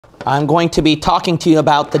I'm going to be talking to you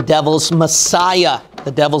about the devil's Messiah.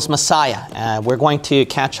 The devil's Messiah. We're going to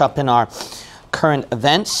catch up in our current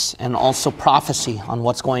events and also prophecy on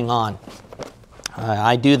what's going on.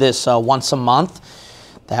 I do this once a month.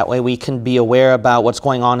 That way we can be aware about what's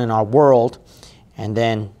going on in our world and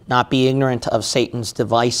then not be ignorant of Satan's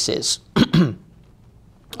devices.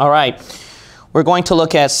 All right. We're going to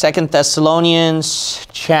look at 2 Thessalonians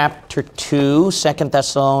chapter 2. 2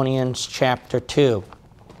 Thessalonians chapter 2.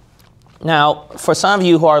 Now, for some of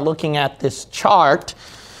you who are looking at this chart,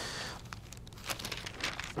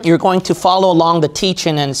 you're going to follow along the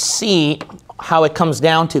teaching and see how it comes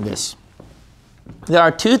down to this. There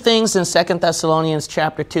are two things in 2 Thessalonians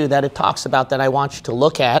chapter 2 that it talks about that I want you to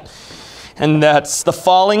look at, and that's the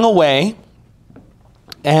falling away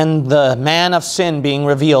and the man of sin being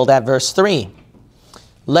revealed at verse 3.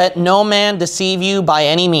 Let no man deceive you by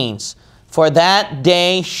any means, for that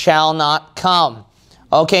day shall not come.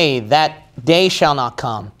 Okay, that day shall not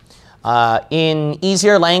come. In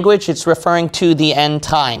easier language, it's referring to the end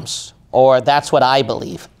times, or that's what I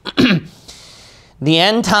believe. The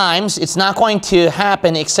end times, it's not going to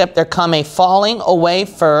happen except there come a falling away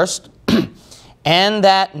first, and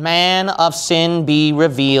that man of sin be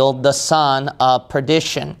revealed, the son of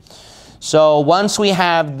perdition. So once we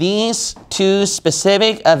have these two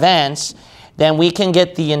specific events, then we can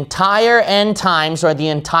get the entire end times or the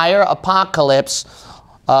entire apocalypse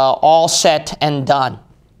all set and done.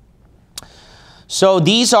 So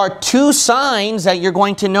these are two signs that you're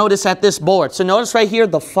going to notice at this board. So notice right here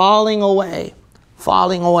the falling away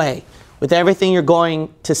with everything you're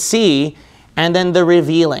going to see, and then the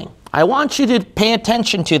revealing. I want you to pay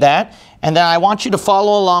attention to that, and then I want you to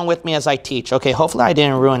follow along with me as I teach. Okay, hopefully I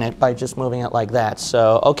didn't ruin it by just moving it like that.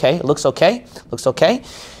 So, okay, it looks okay. Looks okay.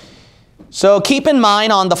 So keep in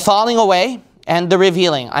mind on the falling away and the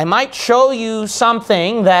revealing. I might show you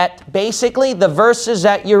something that basically the verses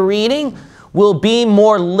that you're reading will be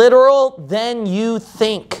more literal than you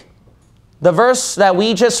think. The verse that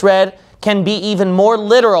we just read can be even more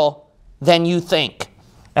literal than you think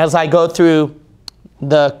as I go through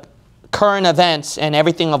the current events and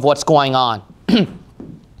everything of what's going on.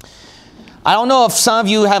 I don't know if some of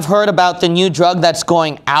you have heard about the new drug that's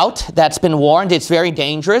going out, that's been warned. It's very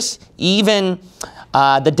dangerous. Even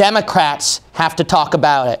the Democrats have to talk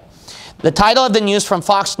about it. The title of the news from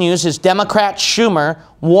Fox News is Democrat Schumer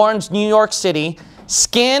warns New York City,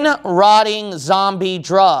 skin-rotting zombie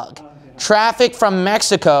drug. Traffic from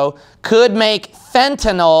Mexico could make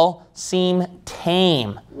fentanyl seem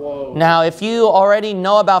tame. Whoa. Now, if you already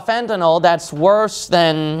know about fentanyl, that's worse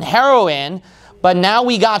than heroin, but now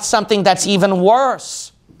we got something that's even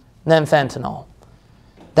worse than fentanyl.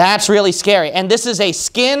 That's really scary. And this is a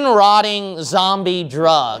skin-rotting zombie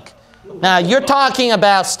drug. Now, you're talking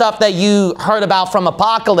about stuff that you heard about from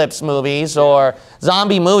apocalypse movies or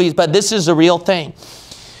zombie movies, but this is a real thing.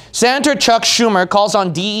 Senator Chuck Schumer calls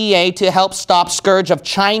on DEA to help stop scourge of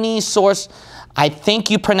Chinese source, I think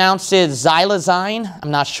you pronounce it xylazine,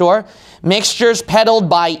 I'm not sure, mixtures peddled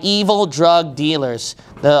by evil drug dealers.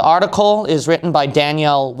 The article is written by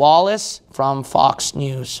Danielle Wallace from Fox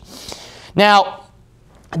News. Now,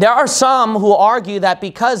 there are some who argue that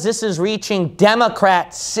because this is reaching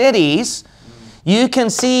Democrat cities, you can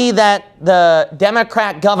see that the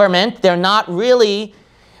Democrat government, they're not really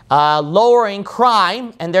lowering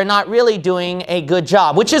crime, and they're not really doing a good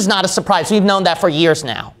job, which is not a surprise. We've known that for years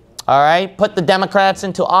now. All right? Put the Democrats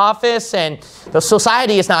into office, and the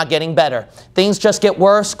society is not getting better. Things just get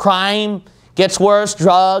worse. Crime gets worse.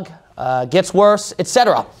 Drug gets worse,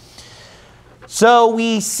 etc. So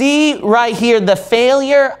we see right here the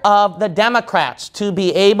failure of the Democrats to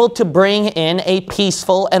be able to bring in a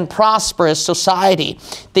peaceful and prosperous society.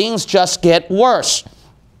 Things just get worse.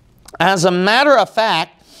 As a matter of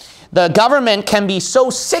fact, the government can be so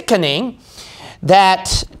sickening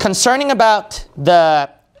that concerning about the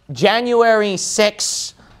January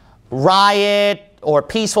 6th riot or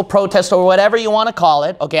peaceful protest or whatever you want to call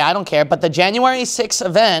it, okay, I don't care, but the January 6th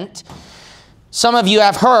event, some of you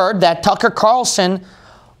have heard that Tucker Carlson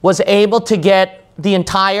was able to get the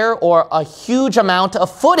entire or a huge amount of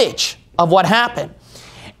footage of what happened.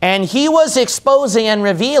 And he was exposing and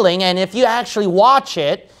revealing, and if you actually watch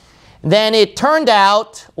it, then it turned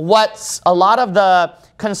out what a lot of the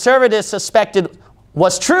conservatives suspected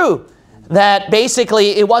was true. That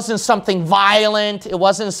basically it wasn't something violent, it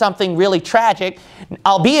wasn't something really tragic,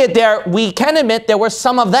 albeit we can admit there was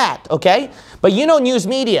some of that, okay? But you know news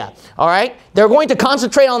media, all right? They're going to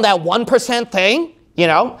concentrate on that 1% thing, you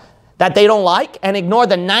know, that they don't like, and ignore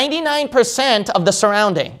the 99% of the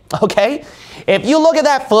surrounding, okay? If you look at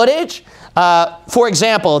that footage, for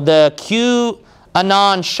example, the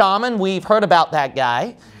Anand Shaman, we've heard about that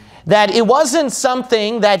guy, that it wasn't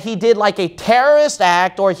something that he did like a terrorist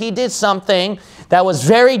act or he did something that was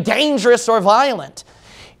very dangerous or violent.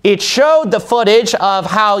 It showed the footage of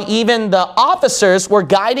how even the officers were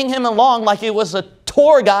guiding him along like it was a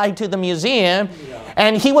tour guide to the museum.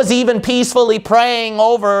 And he was even peacefully praying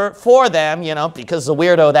over for them, you know, because the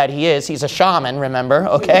weirdo that he is, he's a shaman, remember,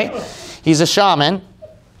 okay? He's a shaman.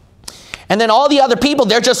 And then all the other people,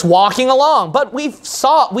 they're just walking along. But we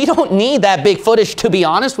don't need that big footage, to be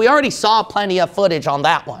honest. We already saw plenty of footage on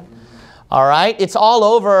that one. All right? It's all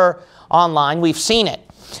over online. We've seen it.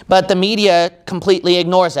 But the media completely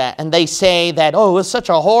ignores that. And they say that, oh, it was such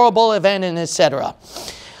a horrible event, and etc.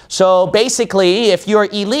 So basically, if you're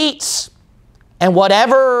elites and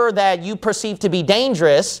whatever that you perceive to be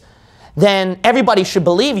dangerous, then everybody should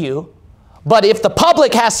believe you. But if the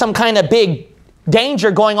public has some kind of big danger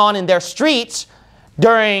going on in their streets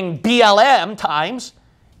during BLM times,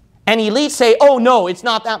 and elites say, oh no, it's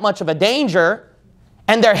not that much of a danger,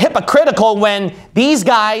 and they're hypocritical when these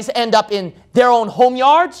guys end up in their own home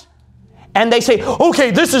yards, and they say, okay,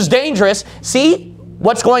 this is dangerous. See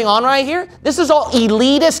what's going on right here? This is all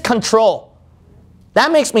elitist control.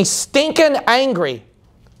 That makes me stinking angry.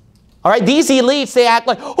 All right, these elites, they act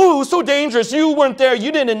like, oh, it was so dangerous. You weren't there.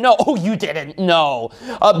 You didn't know. Oh, you didn't know.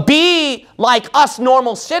 Be like us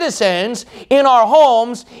normal citizens in our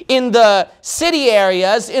homes, in the city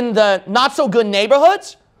areas, in the not so good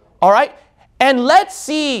neighborhoods. All right, and let's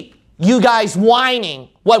see you guys whining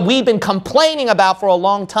what we've been complaining about for a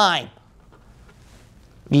long time.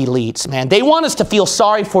 Elites, man. They want us to feel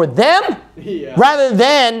sorry for them rather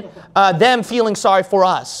than them feeling sorry for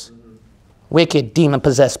us. Wicked,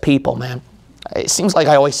 demon-possessed people, man. It seems like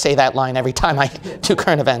I always say that line every time I do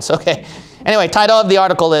current events. Okay. Anyway, title of the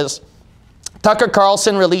article is Tucker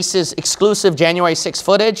Carlson releases exclusive January 6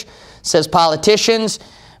 footage. Says politicians,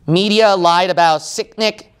 media lied about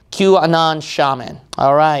Sicknick, QAnon shaman.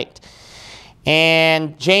 All right.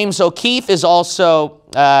 And James O'Keefe is also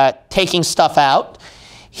taking stuff out.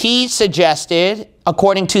 He suggested,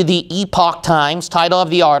 according to the Epoch Times, title of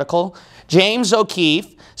the article, James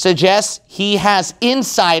O'Keefe suggests he has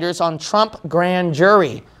insiders on Trump grand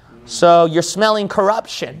jury. So you're smelling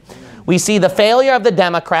corruption. We see the failure of the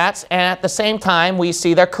Democrats, and at the same time, we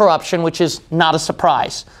see their corruption, which is not a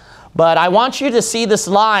surprise. But I want you to see this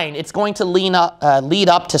line. It's going to lead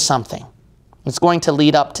up to something. It's going to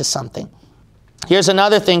lead up to something. Here's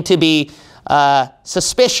another thing to be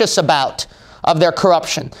suspicious about of their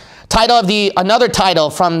corruption. Another title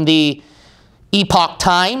from the Epoch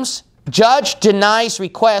Times. Judge denies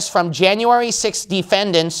request from January 6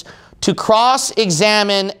 defendants to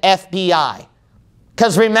cross-examine FBI.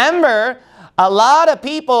 Because remember, a lot of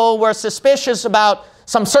people were suspicious about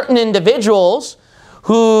some certain individuals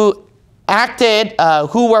who acted,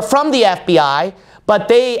 who were from the FBI, but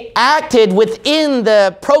they acted within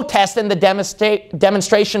the protest and the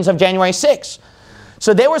demonstrations of January 6.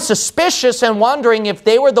 So they were suspicious and wondering if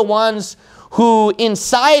they were the ones who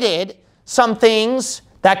incited some things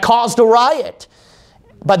that caused a riot.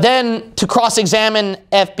 But then to cross-examine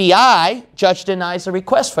FBI, judge denies the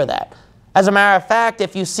request for that. As a matter of fact,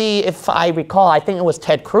 if I recall, I think it was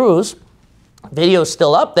Ted Cruz, video is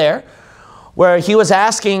still up there, where he was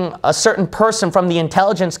asking a certain person from the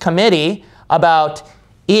Intelligence Committee about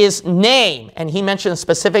his name, and he mentioned a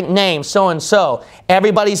specific name, so-and-so.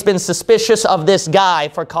 Everybody's been suspicious of this guy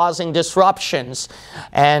for causing disruptions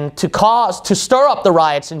and to stir up the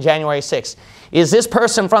riots in January 6th. Is this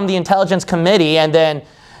person from the Intelligence Committee? And then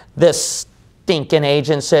this stinking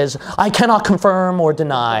agent says, I cannot confirm or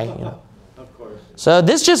deny. You know. Of course. So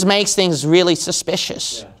this just makes things really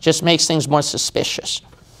suspicious. Just makes things more suspicious.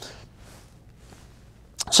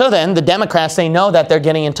 So then the Democrats, they know that they're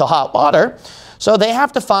getting into hot water. So they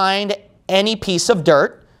have to find any piece of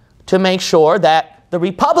dirt to make sure that the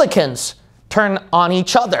Republicans turn on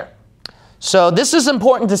each other. So this is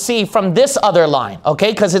important to see from this other line,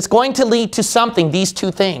 okay? Because it's going to lead to something, these two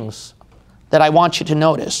things that I want you to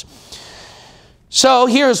notice. So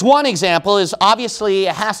here's one example, is obviously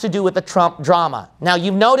it has to do with the Trump drama. Now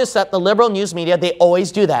you've noticed that the liberal news media, they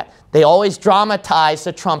always do that. They always dramatize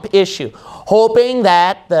the Trump issue, hoping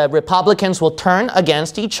that the Republicans will turn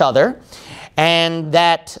against each other and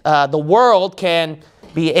that the world can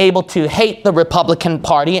be able to hate the Republican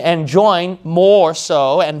Party and join more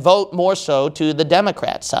so and vote more so to the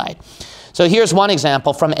Democrat side. So here's one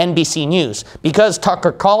example from NBC News. Because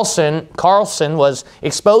Tucker Carlson was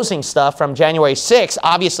exposing stuff from January 6th,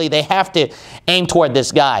 obviously they have to aim toward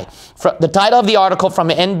this guy. The title of the article from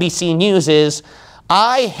NBC News is,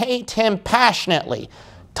 I hate him passionately.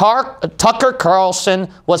 Tucker Carlson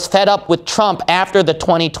was fed up with Trump after the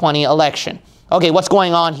 2020 election. Okay, what's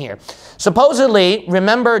going on here? Supposedly,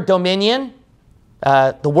 remember Dominion?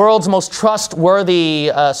 The world's most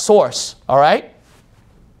trustworthy source, all right?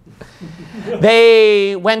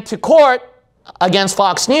 They went to court against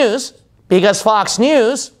Fox News because Fox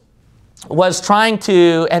News was trying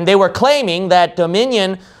to, and they were claiming that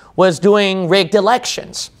Dominion was doing rigged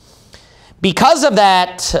elections. Because of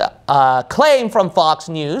that claim from Fox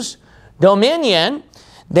News, Dominion,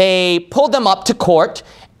 they pulled them up to court,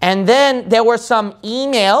 and then there were some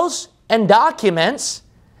emails and documents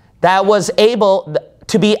that was able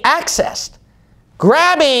to be accessed.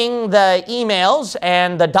 Grabbing the emails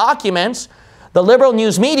and the documents, the liberal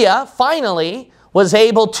news media finally was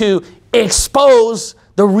able to expose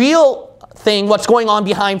the real thing, what's going on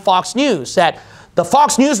behind Fox News, that the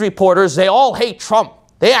Fox News reporters, they all hate Trump.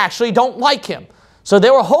 They actually don't like him. So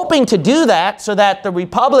they were hoping to do that so that the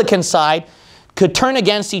Republican side could turn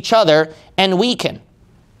against each other and weaken.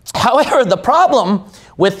 However, the problem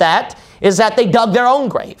with that is that they dug their own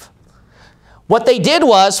grave. What they did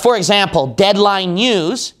was, for example, Deadline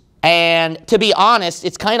News, and to be honest,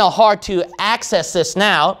 it's kind of hard to access this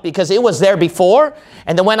now because it was there before,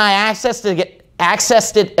 and then when I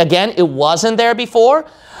accessed it again, it wasn't there before.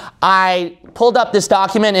 I pulled up this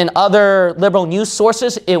document in other liberal news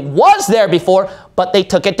sources. It was there before, but they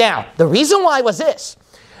took it down. The reason why was this.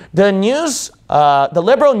 The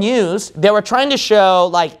liberal news, they were trying to show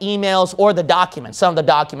like emails or the documents, some of the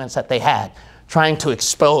documents that they had, trying to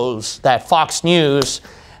expose that Fox News,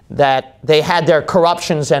 that they had their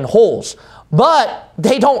corruptions and holes. But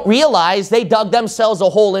they don't realize they dug themselves a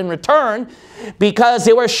hole in return because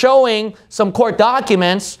they were showing some court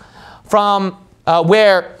documents from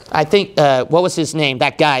where, I think, what was his name?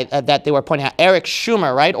 That guy that they were pointing out, Eric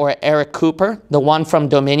Schumer, right? Or Eric Cooper, the one from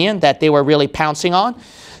Dominion that they were really pouncing on.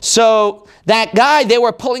 So that guy, they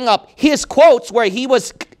were pulling up his quotes where he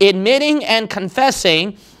was admitting and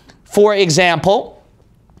confessing, for example,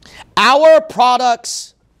 our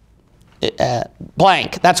products,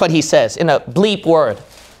 blank. That's what he says in a bleep word.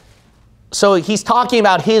 So he's talking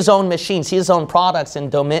about his own machines, his own products in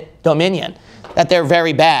Dominion, that they're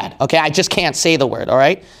very bad. Okay, I just can't say the word, all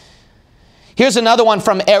right? Here's another one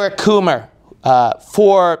from Eric Coomer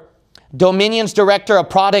for Dominion's Director of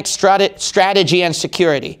Product Strategy and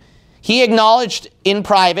Security. He acknowledged in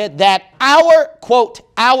private that our, quote,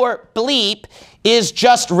 our bleep is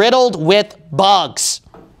just riddled with bugs.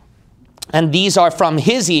 And these are from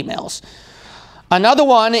his emails. Another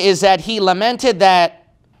one is that he lamented that,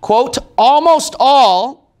 quote, almost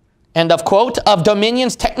all, end of quote, of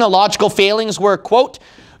Dominion's technological failings were, quote,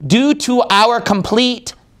 due to our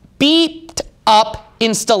complete beeped up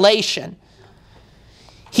installation.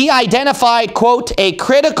 He identified, quote, a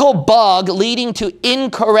critical bug leading to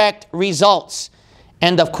incorrect results,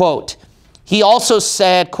 end of quote. He also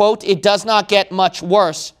said, quote, it does not get much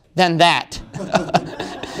worse than that.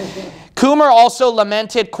 Coomer also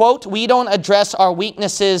lamented, quote, we don't address our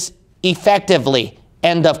weaknesses effectively,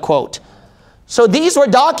 end of quote. So these were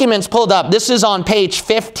documents pulled up. This is on page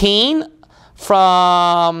 15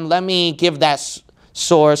 from, let me give that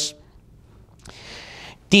source.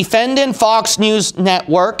 Defendant Fox News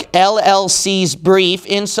Network, LLC's brief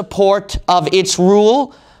in support of its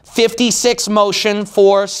Rule 56 motion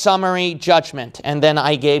for summary judgment. And then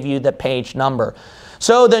I gave you the page number.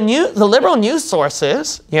 So the liberal news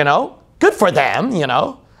sources, you know, good for them, you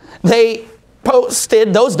know. They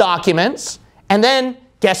posted those documents, and then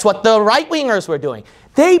guess what the right-wingers were doing?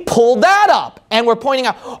 They pulled that up and were pointing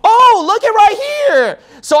out, oh, look at right here.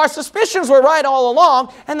 So our suspicions were right all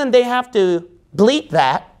along, and then they have to bleep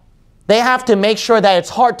that. They have to make sure that it's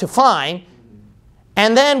hard to find.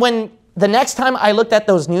 And then when the next time I looked at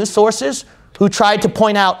those news sources who tried to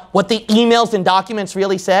point out what the emails and documents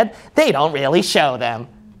really said, they don't really show them.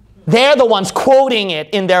 They're the ones quoting it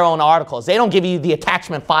in their own articles. They don't give you the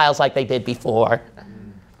attachment files like they did before.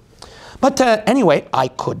 But anyway, I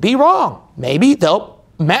could be wrong. Maybe they'll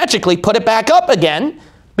magically put it back up again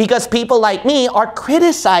because people like me are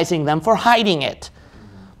criticizing them for hiding it.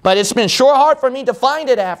 But it's been sure hard for me to find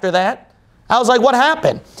it after that. I was like, what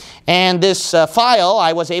happened? And this file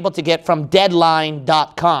I was able to get from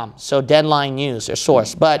deadline.com. So Deadline News, their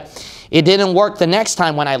source. But it didn't work the next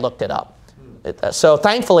time when I looked it up. So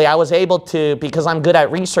thankfully I was able to, because I'm good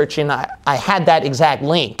at researching, I had that exact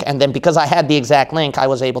link. And then because I had the exact link, I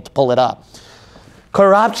was able to pull it up.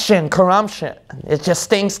 Corruption. It just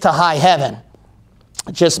stinks to high heaven.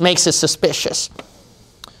 It just makes it suspicious.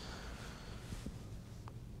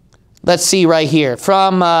 Let's see right here.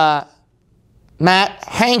 From Matt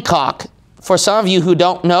Hancock. For some of you who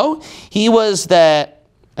don't know, he was the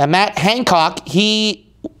Matt Hancock, he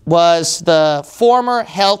was the former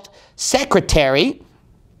health secretary.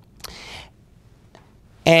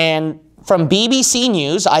 And from BBC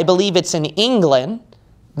News, I believe it's in England,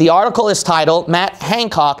 the article is titled, Matt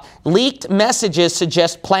Hancock, Leaked Messages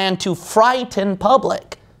Suggest Plan to Frighten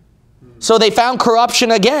Public. So they found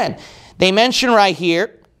corruption again. They mention right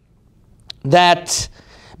here that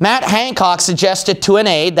Matt Hancock suggested to an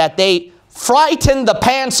aide that they frighten the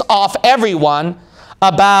pants off everyone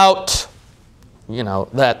about, you know,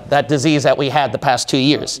 that disease that we had the past 2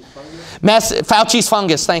 years. Fauci's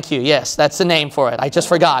fungus, thank you. Yes, that's the name for it. I just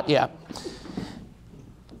forgot, yeah.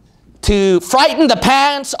 To frighten the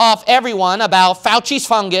pants off everyone about Fauci's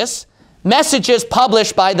fungus, messages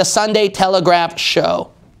published by the Sunday Telegraph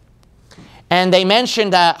show. And they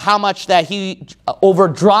mentioned how much that he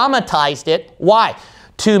over-dramatized it. Why?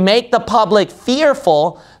 To make the public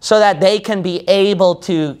fearful so that they can be able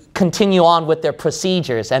to continue on with their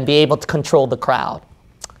procedures and be able to control the crowd.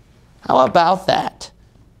 How about that?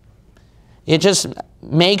 It just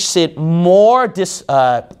makes it more,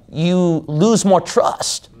 you lose more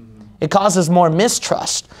trust. It causes more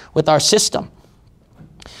mistrust with our system.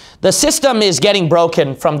 The system is getting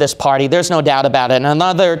broken from this party. There's no doubt about it. And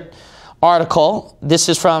another article, this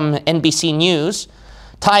is from NBC News,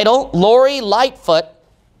 title, Lori Lightfoot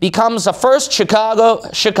becomes the first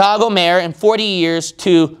Chicago mayor in 40 years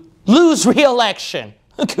to lose re-election.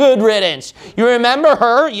 Good riddance. You remember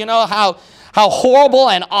her? You know how horrible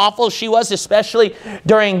and awful she was, especially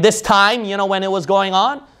during this time, you know, when it was going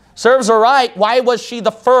on? Serves her right. Why was she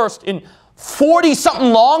the first in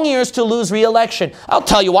 40-something long years to lose re-election? I'll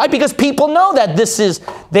tell you why. Because people know that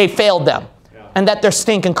they failed them. Yeah. And that they're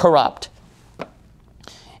stinking corrupt.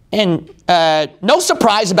 And no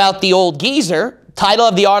surprise about the old geezer. Title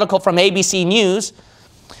of the article from ABC News.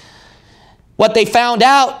 What they found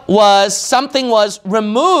out was something was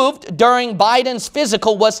removed during Biden's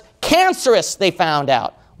physical was cancerous, they found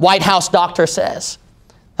out. White House doctor says.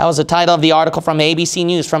 That was the title of the article from ABC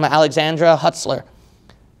News from Alexandra Hutzler.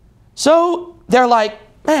 So they're like,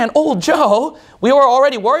 man, old Joe, we were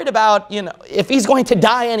already worried about, you know, if he's going to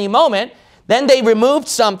die any moment. Then they removed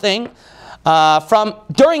something from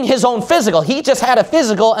during his own physical. He just had a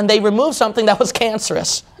physical and they removed something that was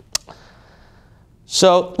cancerous.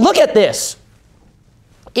 So look at this.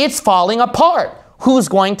 It's falling apart. Who's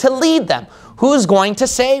going to lead them? Who's going to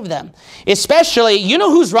save them? Especially, you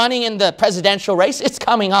know who's running in the presidential race? It's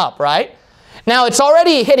coming up, right? Now, it's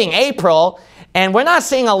already hitting April, and we're not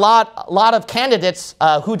seeing a lot of candidates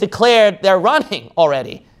who declared they're running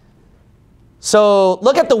already. So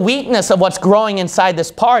look at the weakness of what's growing inside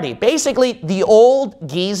this party. Basically, the old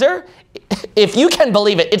geezer, if you can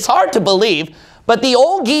believe it, it's hard to believe, but the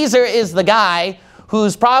old geezer is the guy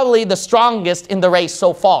who's probably the strongest in the race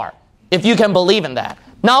so far, if you can believe in that.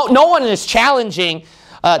 Now, no one is challenging,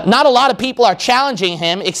 not a lot of people are challenging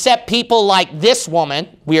him except people like this woman,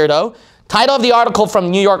 weirdo. Title of the article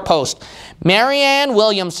from New York Post. Marianne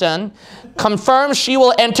Williamson confirms she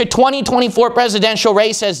will enter 2024 presidential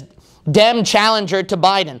race as Dem challenger to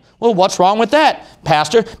Biden. Well, what's wrong with that,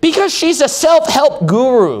 Pastor? Because she's a self-help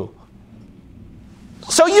guru.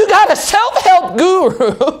 So you got a self-help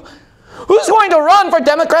guru who's going to run for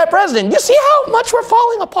Democrat president. You see how much we're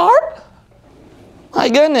falling apart? My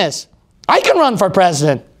goodness. I can run for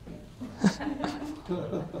president.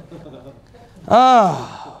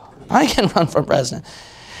 Oh, I can run for president.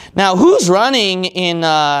 Now, who's running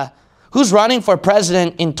for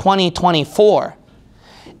president in 2024?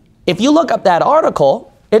 If you look up that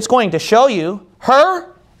article, it's going to show you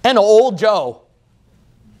her and old Joe.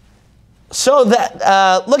 So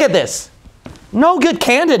that, look at this. No good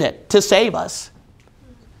candidate to save us.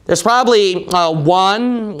 There's probably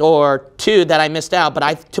one or two that I missed out,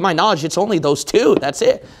 but to my knowledge, it's only those two. That's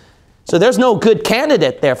it. So there's no good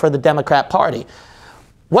candidate there for the Democrat Party.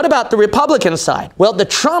 What about the Republican side? Well, the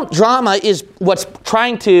Trump drama is what's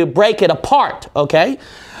trying to break it apart, okay?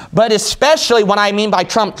 But especially what I mean by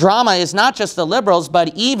Trump drama is not just the liberals,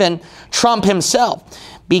 but even Trump himself.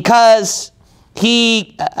 Because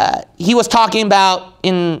he was talking about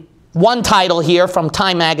in one title here from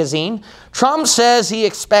Time magazine, Trump says he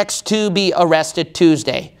expects to be arrested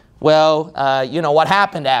Tuesday. Well, you know what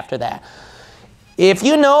happened after that. If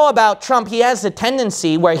you know about Trump, he has a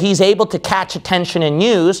tendency where he's able to catch attention in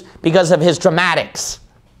news because of his dramatics.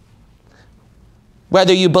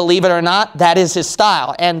 Whether you believe it or not, that is his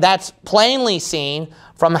style. And that's plainly seen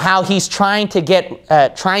from how he's trying to get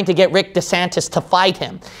Rick DeSantis to fight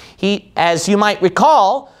him. He, as you might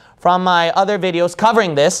recall from my other videos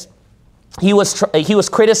covering this, he was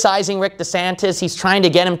criticizing Rick DeSantis. He's trying to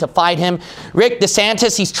get him to fight him. Rick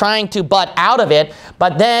DeSantis, he's trying to butt out of it.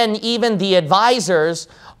 But then even the advisors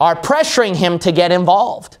are pressuring him to get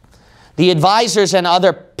involved. The advisors and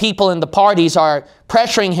other people in the parties are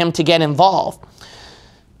pressuring him to get involved.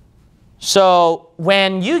 So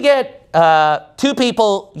when you get two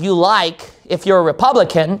people you like, if you're a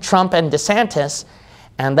Republican, Trump and DeSantis,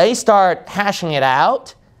 and they start hashing it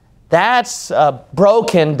out, that's a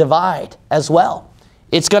broken divide as well.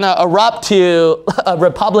 It's going to erupt to a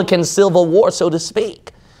Republican civil war, so to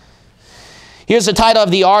speak. Here's the title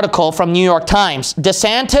of the article from New York Times.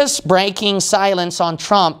 DeSantis breaking silence on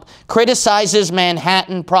Trump, criticizes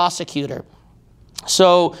Manhattan prosecutor.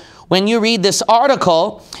 So when you read this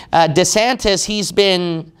article, DeSantis,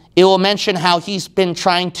 it will mention how he's been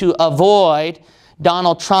trying to avoid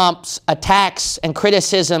Donald Trump's attacks and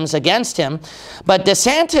criticisms against him. But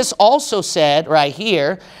DeSantis also said right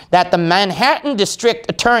here that the Manhattan district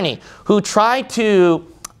attorney who tried to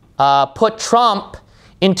put Trump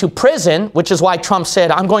into prison, which is why Trump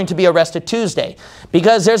said, I'm going to be arrested Tuesday,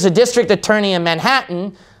 because there's a district attorney in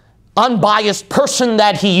Manhattan, unbiased person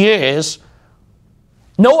that he is,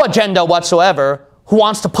 no agenda whatsoever, who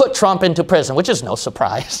wants to put Trump into prison, which is no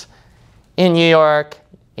surprise. In New York,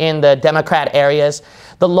 in the Democrat areas,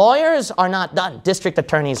 the lawyers are not done. District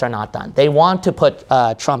attorneys are not done. They want to put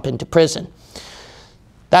Trump into prison.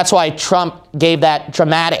 That's why Trump gave that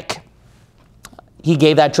dramatic. He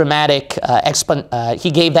gave that dramatic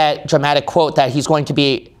quote that he's going to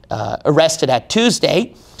be arrested at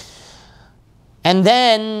Tuesday. And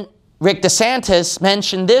then Rick DeSantis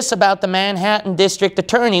mentioned this about the Manhattan district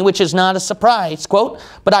attorney, which is not a surprise. Quote,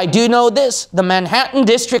 but I do know this, the Manhattan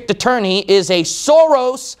district attorney is a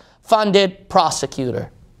Soros-funded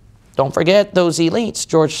prosecutor. Don't forget those elites,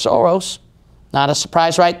 George Soros. Not a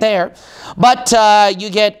surprise right there. But you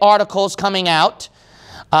get articles coming out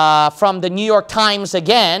from the New York Times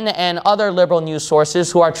again and other liberal news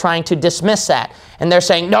sources who are trying to dismiss that. And they're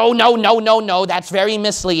saying, no, no, no, no, no, that's very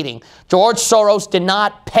misleading. George Soros did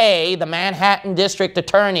not pay the Manhattan district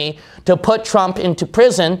attorney to put Trump into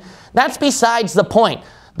prison. That's besides the point.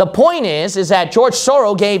 The point is that George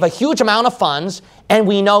Soros gave a huge amount of funds, and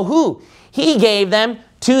we know who. He gave them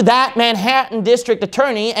to that Manhattan district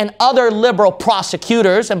attorney and other liberal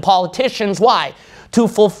prosecutors and politicians. Why? To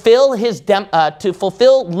fulfill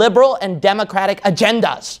liberal and democratic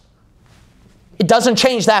agendas. It doesn't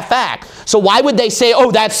change that fact. So why would they say, oh,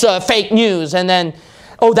 that's fake news, and then,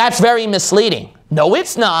 oh, that's very misleading? No,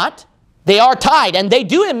 it's not. They are tied, and they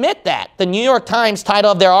do admit that. The New York Times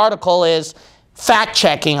title of their article is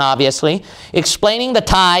fact-checking, obviously, explaining the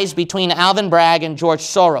ties between Alvin Bragg and George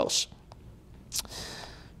Soros.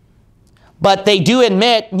 But they do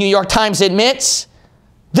admit, New York Times admits,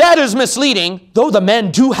 that is misleading, though the men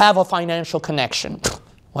do have a financial connection.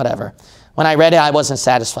 Whatever. When I read it, I wasn't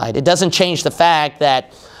satisfied. It doesn't change the fact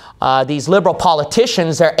that these liberal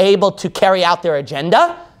politicians are able to carry out their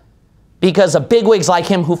agenda because of bigwigs like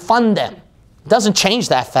him who fund them. It doesn't change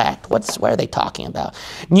that fact. What are they talking about?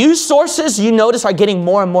 News sources, you notice, are getting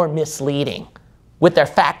more and more misleading with their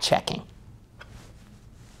fact-checking.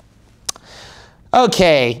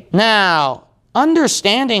 Okay, now,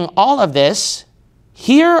 understanding all of this,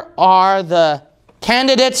 here are the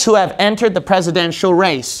candidates who have entered the presidential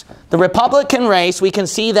race. The Republican race, we can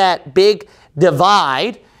see that big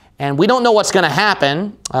divide, and we don't know what's going to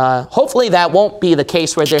happen. Hopefully that won't be the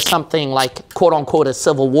case where there's something like, quote-unquote, a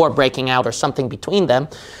civil war breaking out or something between them.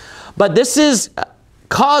 But this is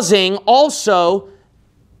causing also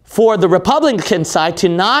for the Republican side to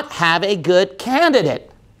not have a good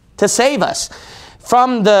candidate to save us.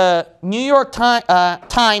 From the New York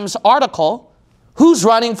Times article, who's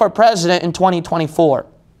running for president in 2024?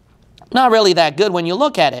 Not really that good when you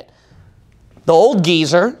look at it. The old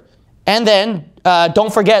geezer, and then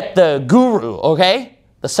don't forget the guru, okay?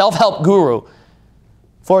 The self-help guru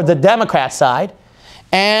for the Democrat side.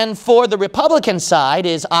 And for the Republican side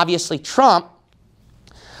is obviously Trump.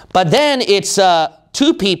 But then it's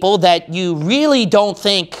two people that you really don't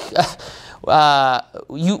think,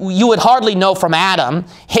 you would hardly know from Adam.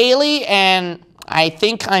 Haley and I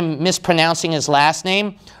think I'm mispronouncing his last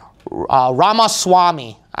name,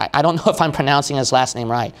 Ramaswamy. I don't know if I'm pronouncing his last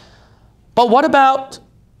name right. But what about,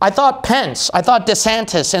 I thought Pence, I thought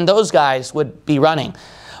DeSantis and those guys would be running.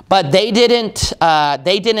 But they didn't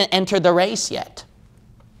enter the race yet,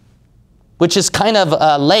 which is kind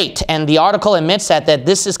of late. And the article admits that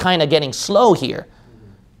this is kind of getting slow here,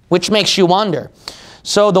 which makes you wonder.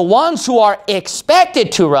 So the ones who are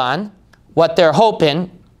expected to run, what they're hoping,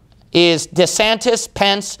 is DeSantis,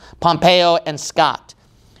 Pence, Pompeo, and Scott.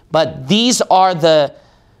 But these are the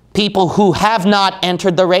people who have not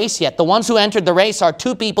entered the race yet. The ones who entered the race are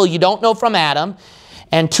 2 people you don't know from Adam,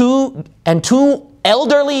 and two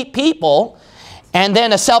elderly people, and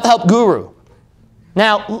then a self-help guru.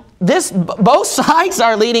 Now, both sides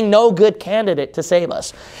are leading no good candidate to save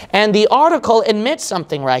us. And the article admits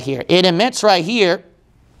something right here. It admits right here,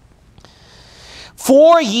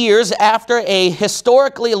 4 years after a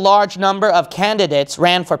historically large number of candidates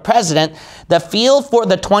ran for president, the field for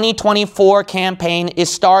the 2024 campaign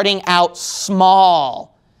is starting out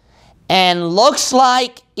small and looks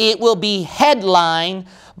like it will be headlined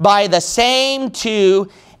by the same 2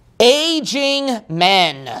 aging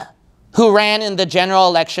men who ran in the general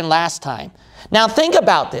election last time. Now think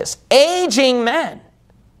about this. Aging men.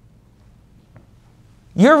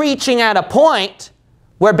 You're reaching at a point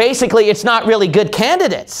where basically it's not really good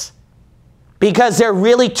candidates because they're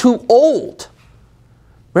really too old.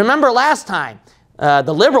 Remember last time,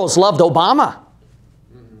 the liberals loved Obama.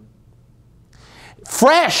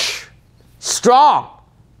 Fresh, strong.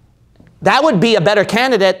 That would be a better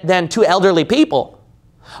candidate than 2 elderly people.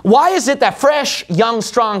 Why is it that fresh, young,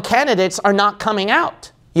 strong candidates are not coming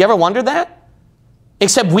out? You ever wondered that?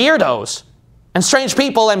 Except weirdos and strange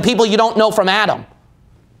people and people you don't know from Adam.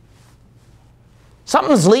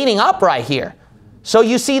 Something's leading up right here. So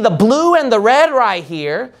you see the blue and the red right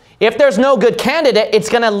here. If there's no good candidate, it's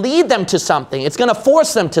going to lead them to something. It's going to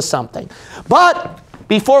force them to something. But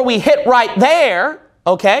before we hit right there,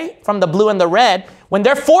 okay, from the blue and the red, when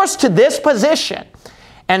they're forced to this position,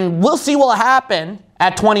 and we'll see what will happen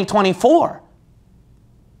at 2024.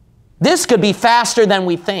 This could be faster than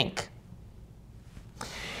we think.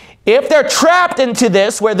 If they're trapped into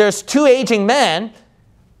this where there's 2 aging men,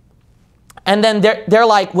 and then they're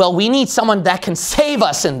like, well, we need someone that can save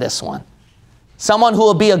us in this one. Someone who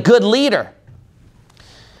will be a good leader.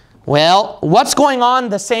 Well, what's going on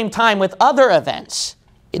the same time with other events?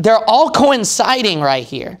 They're all coinciding right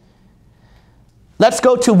here. Let's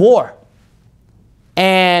go to war.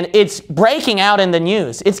 And it's breaking out in the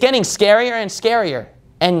news. It's getting scarier and scarier.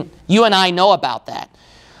 And you and I know about that.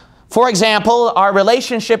 For example, our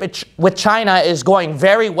relationship with China is going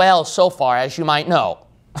very well so far, as you might know.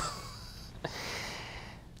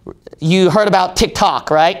 You heard about TikTok,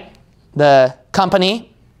 right? The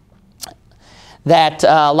company that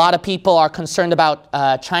a lot of people are concerned about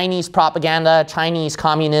Chinese propaganda, Chinese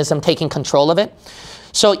communism taking control of it.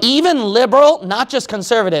 So even liberal, not just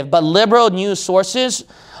conservative, but liberal news sources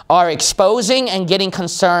are exposing and getting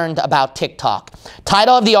concerned about TikTok.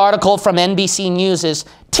 Title of the article from NBC News is,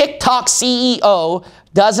 TikTok CEO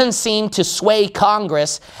doesn't seem to sway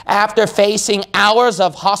Congress after facing hours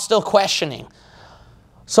of hostile questioning.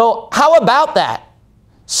 So how about that?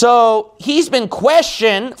 So he's been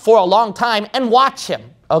questioned for a long time, and watch him,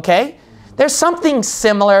 okay? There's something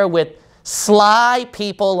similar with sly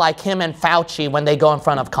people like him and Fauci when they go in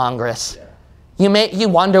front of Congress. You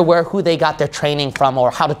wonder who they got their training from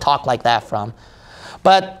or how to talk like that from.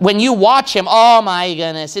 But when you watch him, oh my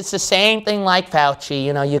goodness, it's the same thing like Fauci.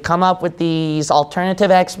 You know, you come up with these alternative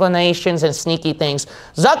explanations and sneaky things.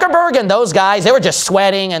 Zuckerberg and those guys, they were just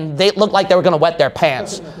sweating and they looked like they were going to wet their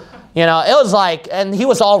pants. You know, it was like, and he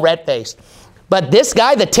was all red-faced. But this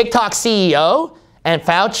guy, the TikTok CEO and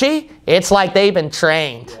Fauci, it's like they've been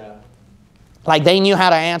trained. Yeah. Like they knew how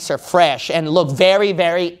to answer fresh and look very,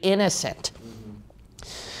 very innocent.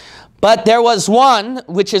 But there was one,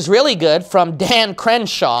 which is really good, from Dan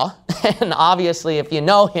Crenshaw. And obviously, if you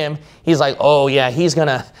know him, he's like, oh yeah, he's going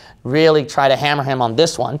to really try to hammer him on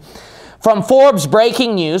this one. From Forbes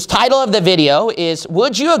Breaking News, title of the video is,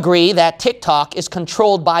 would you agree that TikTok is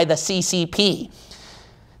controlled by the CCP?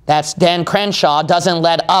 That's Dan Crenshaw doesn't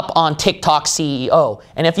let up on TikTok CEO.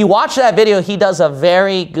 And if you watch that video, he does a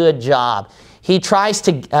very good job. He tries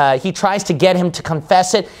to get him to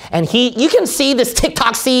confess it, and you can see this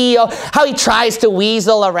TikTok CEO, how he tries to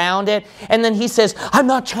weasel around it, and then he says, I'm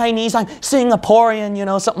not Chinese, I'm Singaporean, you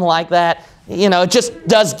know, something like that. You know, it just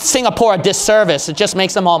does Singapore a disservice. It just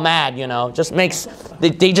makes them all mad, you know, just makes,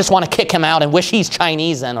 they just want to kick him out and wish he's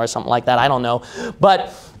Chinese then or something like that, I don't know.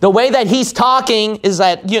 But the way that he's talking is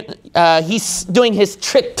that he's doing his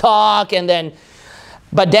trick talk, and then,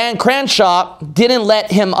 but Dan Crenshaw didn't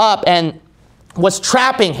let him up and was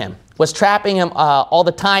trapping him all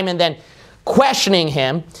the time and then questioning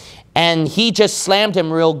him, and he just slammed him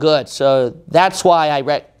real good. So that's why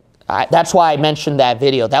I mentioned that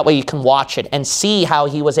video. That way you can watch it and see how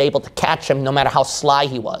he was able to catch him no matter how sly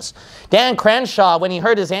he was. Dan Crenshaw, when he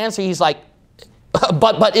heard his answer, he's like,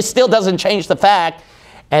 but it still doesn't change the fact.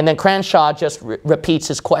 And then Crenshaw just repeats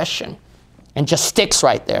his question and just sticks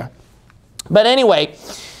right there. But anyway,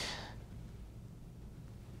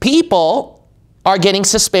 people are getting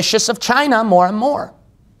suspicious of China more and more.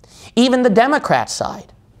 Even the Democrat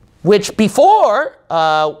side, which before,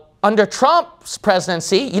 under Trump's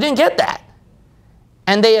presidency, you didn't get that.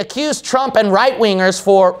 And they accused Trump and right-wingers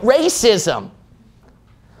for racism.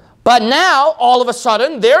 But now, all of a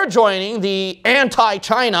sudden, they're joining the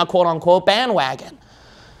anti-China, quote-unquote, bandwagon.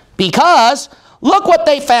 Because look what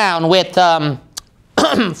they found with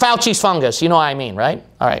Fauci's fungus. You know what I mean, right?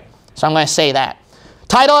 All right, so I'm going to say that.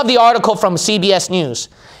 Title of the article from CBS News.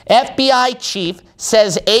 FBI chief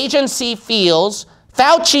says agency feels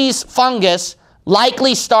Fauci's fungus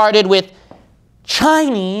likely started with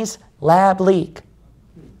Chinese lab leak.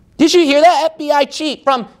 Did you hear that? FBI chief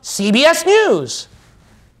from CBS News.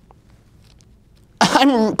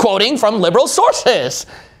 I'm quoting from liberal sources.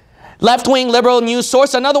 Left-wing liberal news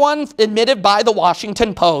source, another one admitted by the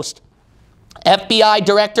Washington Post. FBI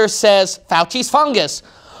director says Fauci's fungus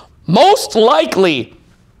most likely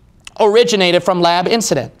originated from lab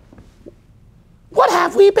incident. What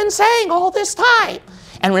have we been saying all this time?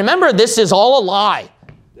 And remember, this is all a lie.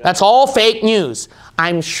 That's all fake news.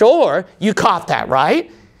 I'm sure you caught that,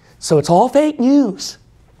 right? So it's all fake news.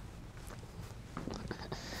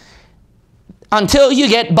 Until you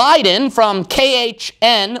get Biden from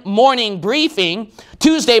KHN Morning Briefing,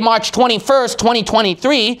 Tuesday, March 21st,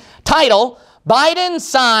 2023, title, Biden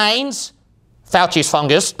signs Fauci's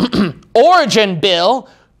fungus origin bill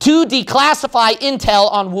to declassify intel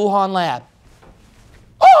on Wuhan lab.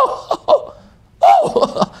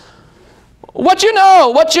 What you know?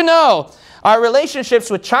 What you know? Our relationships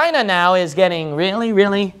with China now is getting really,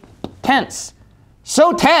 really tense.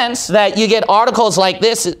 So tense that you get articles like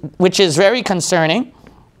this, which is very concerning.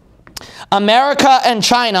 America and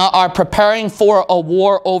China are preparing for a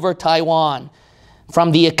war over Taiwan,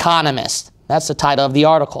 from The Economist. That's the title of the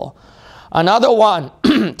article. Another one,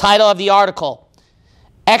 title of the article,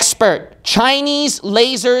 expert, Chinese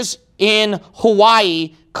lasers in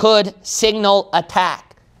Hawaii could signal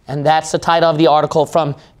attack. And that's the title of the article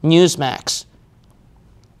from Newsmax.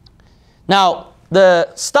 Now,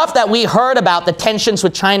 the stuff that we heard about the tensions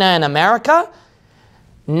with China and America,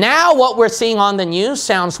 now what we're seeing on the news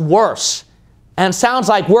sounds worse. And sounds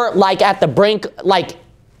like we're like at the brink, like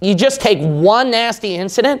you just take one nasty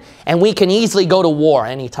incident and we can easily go to war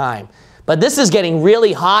anytime. But this is getting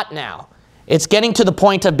really hot now. It's getting to the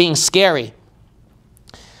point of being scary.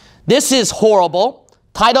 This is horrible.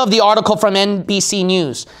 Title of the article from NBC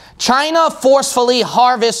News. China forcefully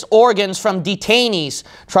harvests organs from detainees,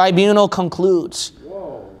 tribunal concludes.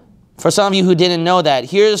 Whoa. For some of you who didn't know that,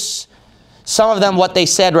 here's some of them what they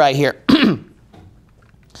said right here.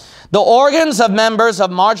 The organs of members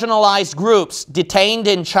of marginalized groups detained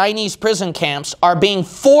in Chinese prison camps are being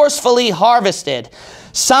forcefully harvested,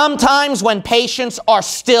 sometimes when patients are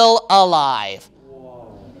still alive.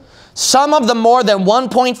 Some of the more than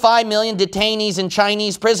 1.5 million detainees in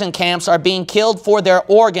Chinese prison camps are being killed for their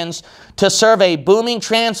organs to serve a booming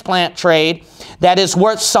transplant trade that is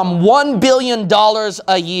worth some $1 billion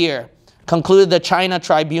a year, concluded the China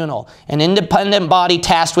Tribunal, an independent body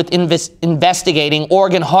tasked with investigating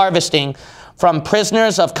organ harvesting from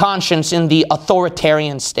prisoners of conscience in the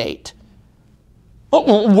authoritarian state.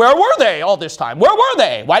 Where were they all this time? Where were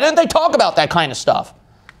they? Why didn't they talk about that kind of stuff?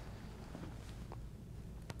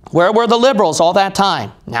 Where were the liberals all that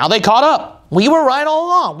time? Now they caught up. We were right all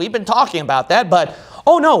along. We've been talking about that, but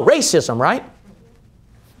oh no, racism, right?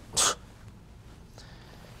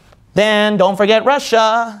 Then don't forget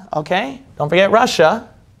Russia, okay? Don't forget Russia.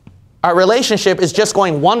 Our relationship is just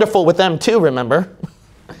going wonderful with them too, remember?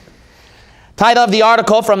 Title of the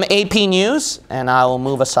article from AP News, and I will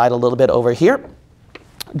move aside a little bit over here.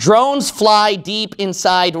 Drones fly deep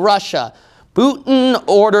inside Russia. Putin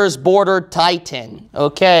orders border tighten.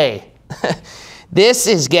 Okay, this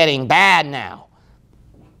is getting bad now.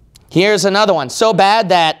 Here's another one. So bad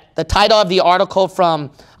that the title of the article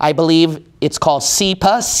from, I believe it's called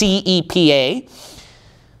CEPA, C-E-P-A,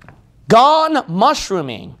 Gone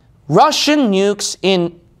Mushrooming, Russian Nukes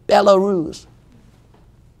in Belarus.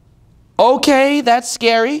 Okay, that's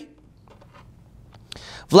scary.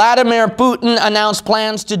 Vladimir Putin announced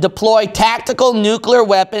plans to deploy tactical nuclear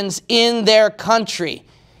weapons in their country.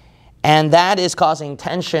 And that is causing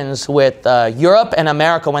tensions with Europe and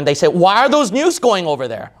America when they say, why are those nukes going over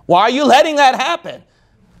there? Why are you letting that happen?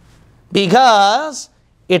 Because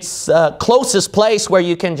it's the closest place where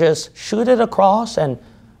you can just shoot it across and,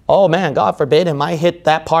 oh man, God forbid, it might hit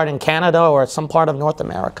that part in Canada or some part of North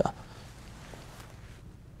America.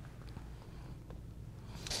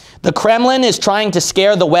 The Kremlin is trying to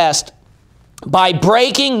scare the West by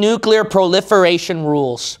breaking nuclear proliferation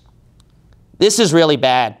rules. This is really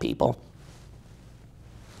bad, people.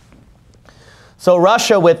 So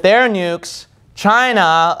Russia with their nukes,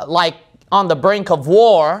 China like on the brink of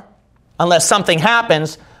war, unless something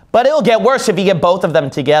happens, but it'll get worse if you get both of them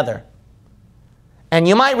together. And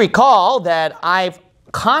you might recall that I've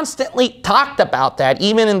constantly talked about that,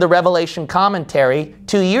 even in the Revelation commentary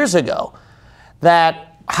 2 years ago,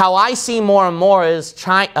 that how I see more and more is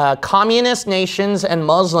communist nations and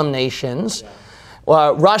Muslim nations,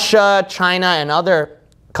 Russia, China, and other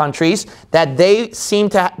countries, that they seem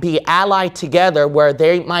to be allied together where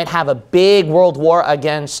they might have a big world war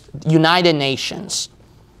against United Nations.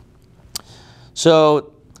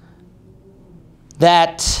 So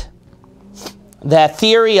that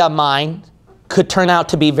theory of mine could turn out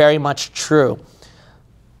to be very much true.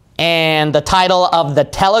 And the title of the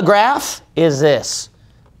Telegraph is this: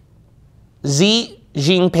 Xi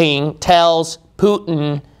Jinping tells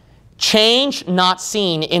Putin, change not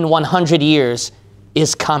seen in 100 years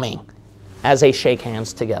is coming, as they shake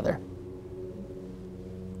hands together.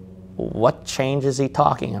 What change is he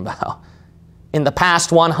talking about? In the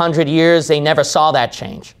past 100 years, they never saw that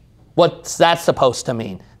change. What's that supposed to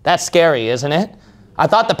mean? That's scary, isn't it? I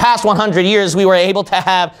thought the past 100 years we were able to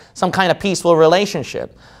have some kind of peaceful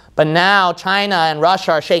relationship. But now China and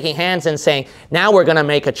Russia are shaking hands and saying, now we're going to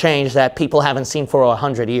make a change that people haven't seen for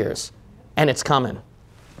 100 years. And it's coming.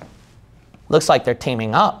 Looks like they're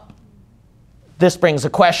teaming up. This brings a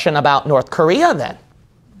question about North Korea then.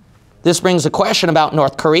 This brings a question about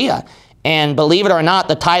North Korea. And believe it or not,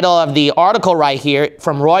 the title of the article right here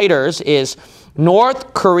from Reuters is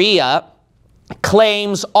North Korea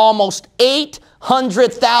claims almost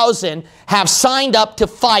 800,000 have signed up to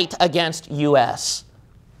fight against U.S.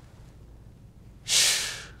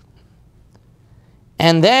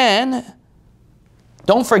 And then,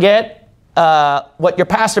 don't forget what your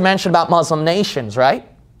pastor mentioned about Muslim nations, right?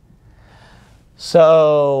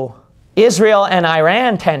 So Israel and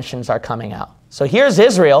Iran tensions are coming out. So here's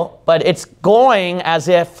Israel, but it's going as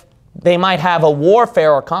if they might have a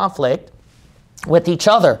warfare or conflict with each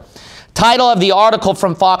other. Title of the article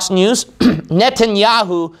from Fox News,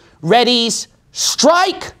 Netanyahu readies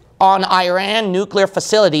strike on Iran nuclear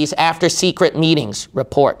facilities after secret meetings,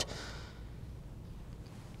 report.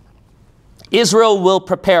 Israel will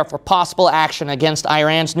prepare for possible action against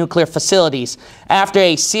Iran's nuclear facilities after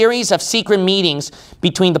a series of secret meetings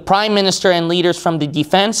between the prime minister and leaders from the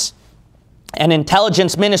defense and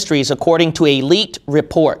intelligence ministries, according to a leaked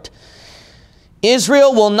report.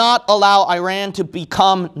 Israel will not allow Iran to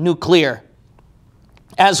become nuclear,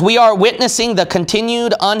 as we are witnessing the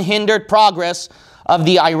continued unhindered progress of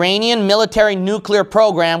the Iranian military nuclear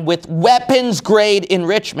program with weapons-grade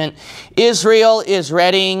enrichment. Israel is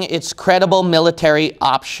readying its credible military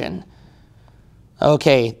option.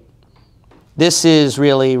 Okay, this is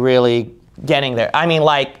really, really getting there. I mean,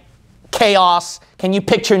 like, chaos. Can you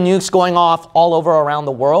picture nukes going off all over around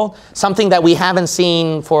the world? Something that we haven't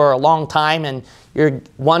seen for a long time, and you're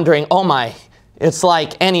wondering, oh my, it's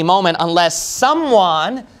like any moment, unless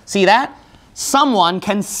someone, see that? Someone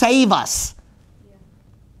can save us.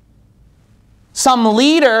 Some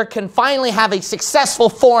leader can finally have a successful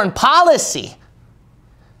foreign policy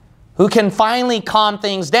who can finally calm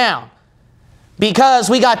things down. Because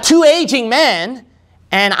we got two aging men,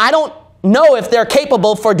 and I don't know if they're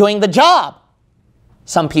capable for doing the job.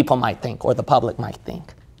 Some people might think, or the public might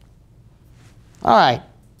think. All right.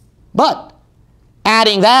 But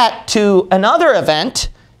adding that to another event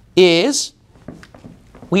is,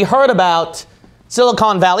 we heard about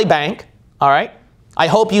Silicon Valley Bank, all right? I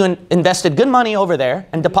hope you invested good money over there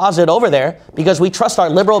and deposited over there, because we trust our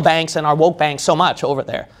liberal banks and our woke banks so much over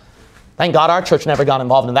there. Thank God our church never got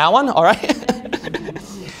involved in that one, all right?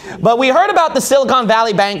 But we heard about the Silicon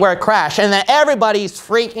Valley Bank where it crashed, and then everybody's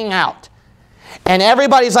freaking out. And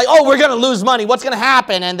everybody's like, oh, we're going to lose money. What's going to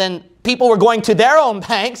happen? And then people were going to their own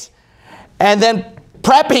banks and then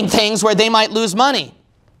prepping things where they might lose money.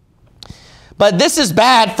 But this is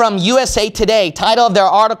bad from USA Today. Title of their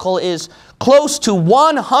article is, close to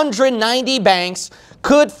 190 banks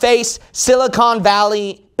could face Silicon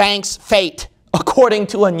Valley Bank's fate, according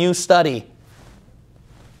to a new study.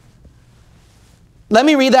 Let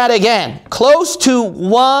me read that again. Close to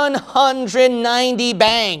 190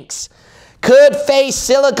 banks could face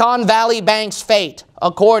Silicon Valley Bank's fate,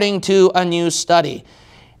 according to a new study.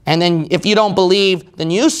 And then if you don't believe the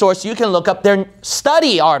news source, you can look up their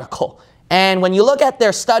study article. And when you look at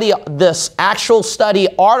their study, this actual study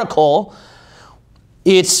article,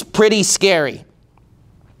 it's pretty scary.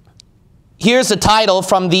 Here's the title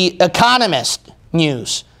from The Economist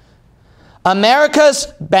News. America's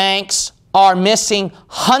banks are missing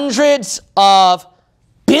hundreds of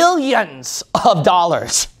billions of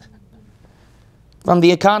dollars. From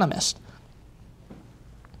The Economist.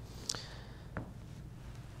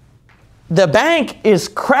 the bank is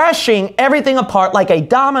crashing everything apart like a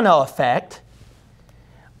domino effect.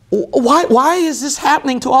 Why is this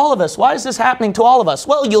happening to all of us? Why is this happening to all of us?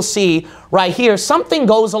 Well, you'll see right here, something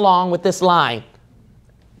goes along with this line.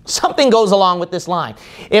 Something goes along with this line.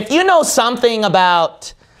 If you know something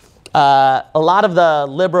about a lot of the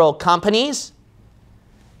liberal companies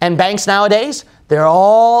and banks nowadays, they're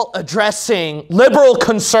all addressing liberal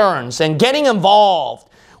concerns and getting involved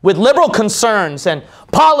with liberal concerns and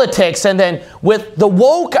politics, and then with the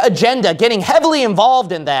woke agenda, getting heavily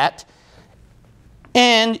involved in that.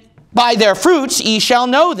 And by their fruits ye shall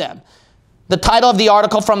know them. The title of the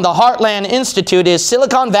article from the Heartland Institute is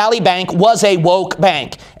Silicon Valley Bank was a woke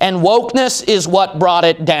bank, and wokeness is what brought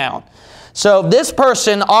it down. So this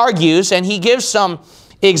person argues, and he gives some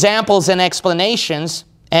examples and explanations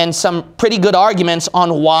and some pretty good arguments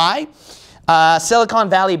on why Silicon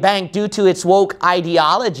Valley Bank, due to its woke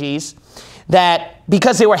ideologies, that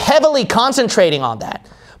because they were heavily concentrating on that,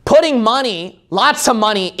 putting money, lots of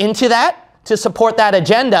money into that to support that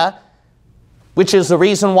agenda, which is the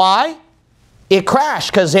reason why it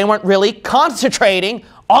crashed, because they weren't really concentrating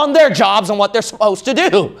on their jobs and what they're supposed to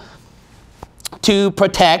do to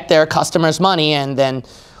protect their customers' money and then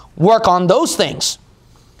work on those things.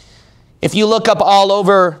 If you look up all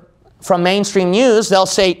over from mainstream news, they'll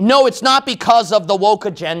say, no, it's not because of the woke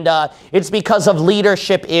agenda, it's because of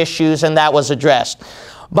leadership issues, and that was addressed.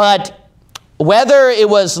 But whether it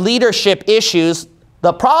was leadership issues,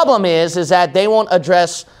 the problem is that they won't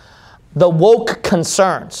address the woke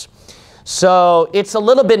concerns. So it's a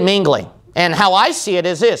little bit mingling. And how I see it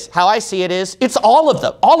is this. How I see it is, it's all of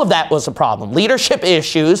them. All of that was a problem. Leadership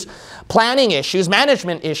issues, planning issues,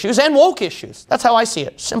 management issues, and woke issues. That's how I see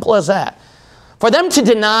it. Simple as that. For them to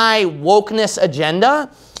deny wokeness agenda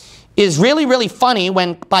is really, really funny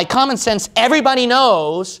when, by common sense, everybody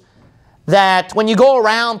knows that when you go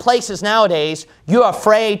around places nowadays, you're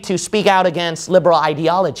afraid to speak out against liberal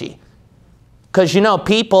ideology. Because, you know,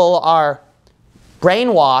 people are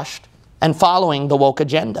brainwashed and following the woke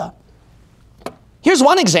agenda. Here's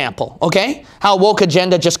one example, okay? How woke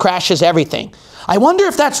agenda just crashes everything. I wonder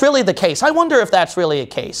if that's really the case. I wonder if that's really a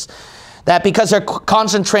case. That because they're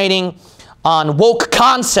concentrating on woke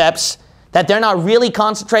concepts, that they're not really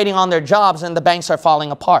concentrating on their jobs and the banks are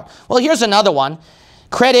falling apart. Well, here's another one.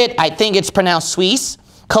 Credit, I think it's pronounced Suisse,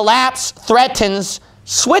 collapse threatens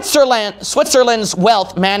Switzerland's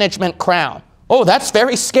wealth management crown. Oh, that's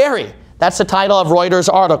very scary. That's the title of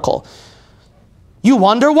Reuters' article. You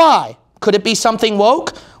wonder why? Could it be something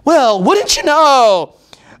woke? Well, wouldn't you know?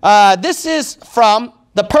 This is from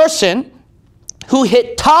the person who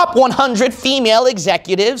hit top 100 female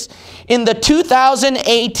executives in the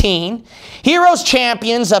 2018 Heroes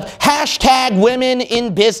Champions of #Women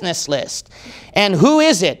in Business list. And who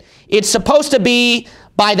is it? It's supposed to be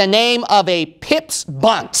by the name of a Pips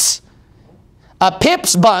Bunce. A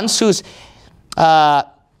Pips Bunce who's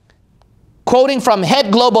quoting from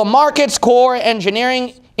Head Global Markets, Core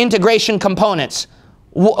Engineering Integration Components.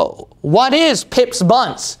 What is Pips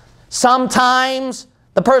Bunce? Sometimes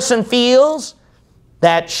the person feels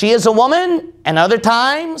that she is a woman, and other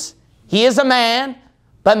times he is a man,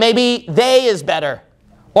 but maybe they is better.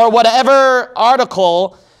 Or whatever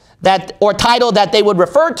article that or title that they would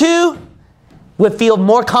refer to would feel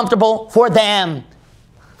more comfortable for them.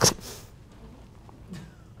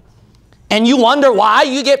 And you wonder why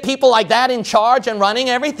you get people like that in charge and running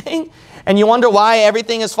everything? And you wonder why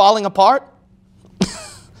everything is falling apart?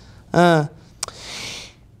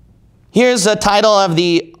 Here's the title of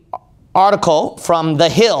the article from The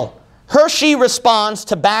Hill. Hershey responds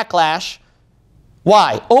to backlash.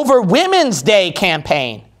 Why? Over Women's Day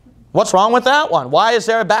campaign. What's wrong with that one? Why is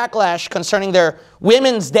there a backlash concerning their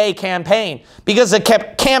Women's Day campaign? Because the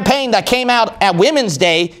campaign that came out at Women's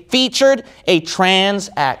Day featured a trans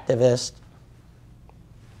activist.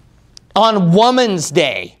 On Women's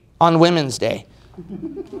Day. On Women's Day.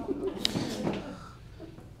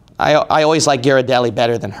 I always like Ghirardelli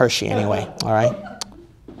better than Hershey anyway, all right?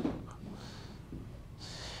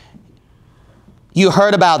 You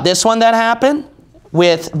heard about this one that happened?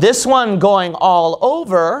 With this one going all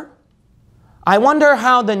over, I wonder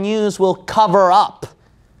how the news will cover up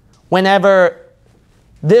whenever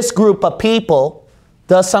this group of people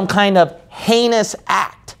does some kind of heinous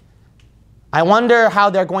act. I wonder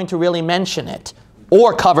how they're going to really mention it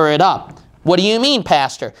or cover it up. What do you mean,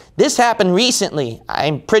 Pastor? This happened recently.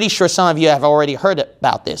 I'm pretty sure some of you have already heard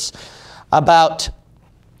about this. About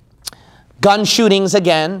gun shootings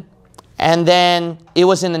again. And then it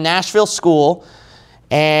was in the Nashville school.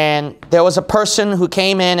 And there was a person who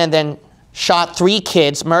came in and then shot 3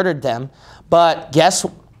 kids, murdered them. But guess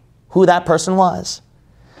who that person was?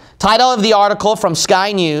 Title of the article from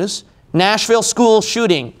Sky News, Nashville school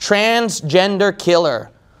shooting, transgender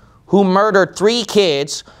killer who murdered 3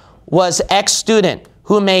 kids was ex-student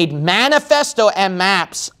who made manifesto and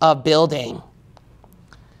maps of building.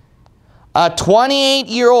 A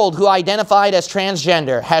 28-year-old who identified as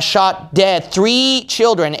transgender has shot dead 3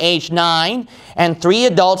 children aged 9 and 3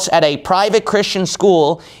 adults at a private Christian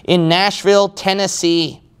school in Nashville,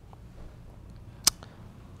 Tennessee.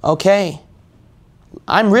 Okay.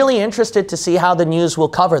 I'm really interested to see how the news will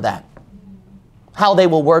cover that, how they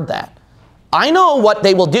will word that. I know what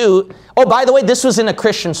they will do. Oh, by the way, this was in a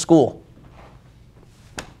Christian school.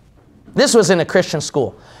 This was in a Christian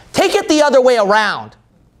school. Take it the other way around,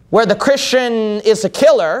 where the Christian is a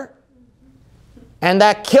killer, and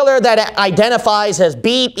that killer that identifies as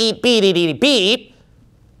beep, beep, beep, beep, beep, beep,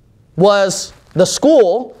 was the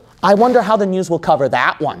school. I wonder how the news will cover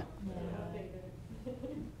that one.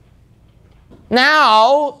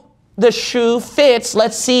 Now, the shoe fits.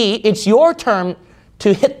 Let's see. It's your turn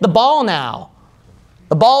to hit the ball now.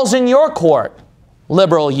 The ball's in your court,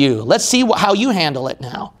 liberal you. Let's see how you handle it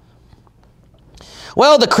now.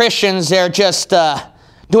 Well, the Christians, they're just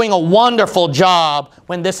doing a wonderful job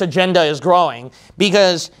when this agenda is growing,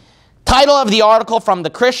 because title of the article from the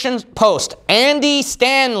Christian Post, Andy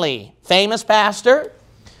Stanley, famous pastor,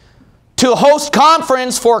 to host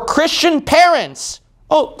conference for Christian parents.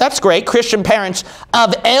 Oh, that's great. Christian parents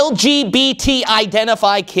of LGBT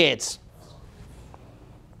identified kids.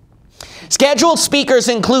 Scheduled speakers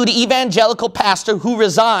include evangelical pastor who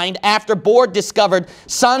resigned after board discovered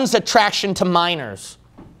son's attraction to minors.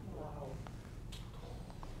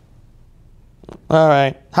 All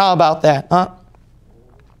right. How about that, huh?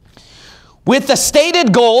 With the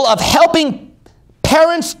stated goal of helping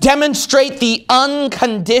parents demonstrate the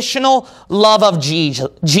unconditional love of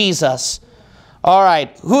Jesus. All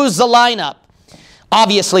right. Who's the lineup?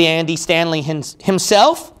 Obviously, Andy Stanley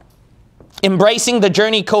himself. Embracing the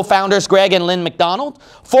Journey co-founders Greg and Lynn McDonald,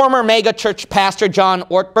 former mega church pastor John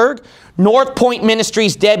Ortberg, North Point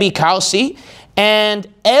Ministries Debbie Krause, and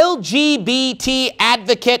LGBT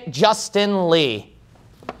advocate Justin Lee.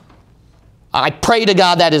 I pray to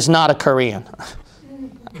God that is not a Korean.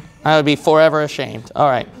 I would be forever ashamed. All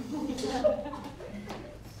right.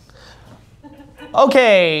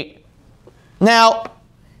 Okay. Now,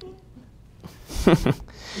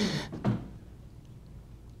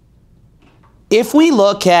 if we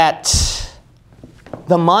look at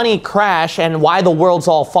the money crash and why the world's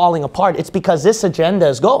all falling apart, it's because this agenda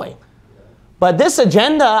is going. But this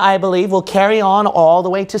agenda, I believe, will carry on all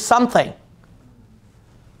the way to something.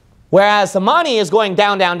 Whereas the money is going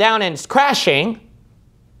down, down, down, and it's crashing,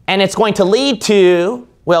 and it's going to lead to,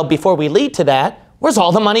 well, before we lead to that, where's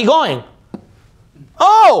all the money going?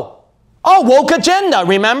 Oh, woke agenda,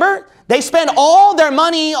 remember? They spend all their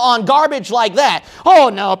money on garbage like that. Oh,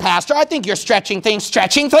 no, Pastor, I think you're stretching things.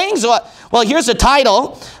 Stretching things? Well, here's a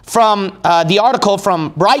title from the article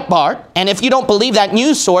from Breitbart. And if you don't believe that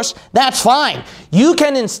news source, that's fine. You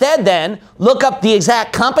can instead then look up the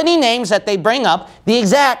exact company names that they bring up, the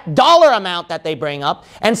exact dollar amount that they bring up,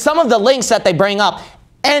 and some of the links that they bring up.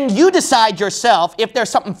 And you decide yourself if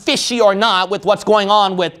there's something fishy or not with what's going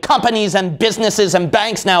on with companies and businesses and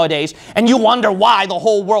banks nowadays, and you wonder why the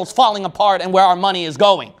whole world's falling apart and where our money is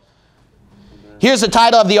going. Here's the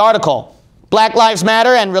title of the article. Black Lives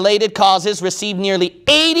Matter and related causes receive nearly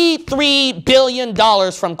 $83 billion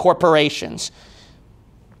from corporations.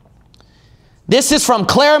 This is from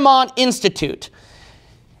Claremont Institute.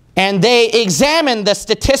 And they examine the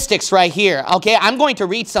statistics right here. Okay, I'm going to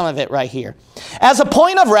read some of it right here. As a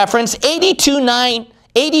point of reference,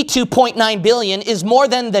 82.9 billion is more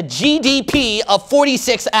than the GDP of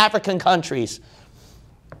 46 African countries.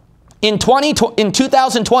 In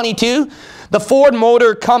 2022, the Ford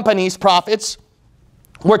Motor Company's profits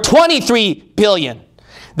were 23 billion.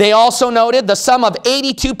 They also noted the sum of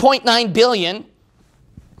 82.9 billion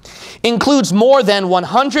includes more than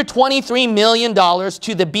 $123 million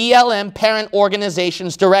to the BLM parent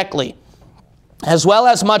organizations directly, as well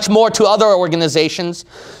as much more to other organizations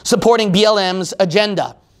supporting BLM's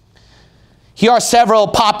agenda. Here are several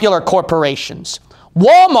popular corporations.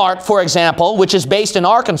 Walmart, for example, which is based in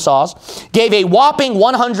Arkansas, gave a whopping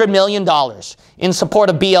 $100 million in support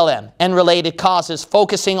of BLM and related causes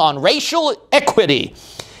focusing on racial equity.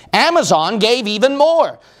 Amazon gave even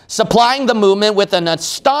more, supplying the movement with an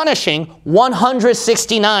astonishing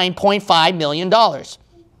 $169.5 million.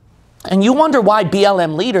 And you wonder why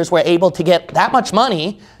BLM leaders were able to get that much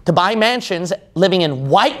money to buy mansions living in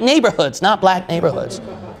white neighborhoods, not black neighborhoods.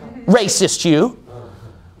 Racist you.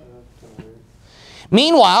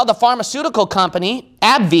 Meanwhile, the pharmaceutical company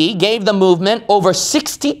AbbVie gave the movement over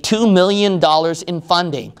 $62 million in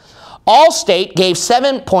funding. Allstate gave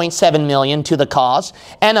 $7.7 million to the cause,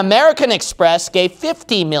 and American Express gave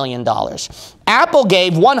 $50 million. Apple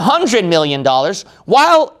gave $100 million,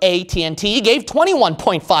 while AT&T gave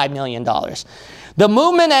 $21.5 million. The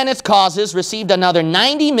movement and its causes received another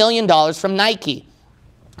 $90 million from Nike.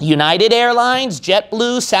 United Airlines,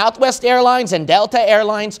 JetBlue, Southwest Airlines, and Delta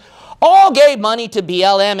Airlines all gave money to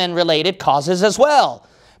BLM and related causes as well.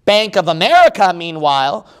 Bank of America,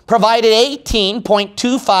 meanwhile, provided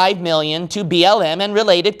 $18.25 million to BLM and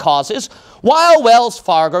related causes, while Wells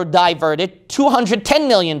Fargo diverted $210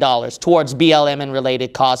 million towards BLM and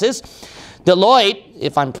related causes. Deloitte,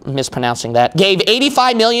 if I'm mispronouncing that, gave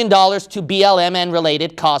 $85 million to BLM and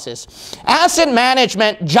related causes. Asset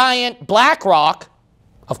management giant BlackRock,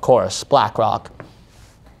 of course, BlackRock,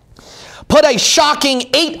 put a shocking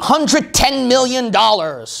 $810 million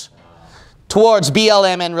towards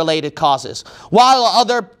BLM and related causes, while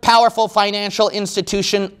other powerful financial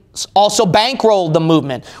institutions also bankrolled the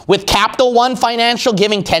movement, with Capital One Financial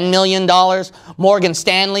giving $10 million, Morgan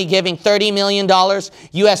Stanley giving $30 million,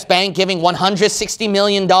 U.S. Bank giving $160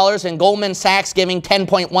 million, and Goldman Sachs giving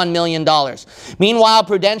 $10.1 million. Meanwhile,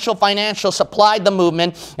 Prudential Financial supplied the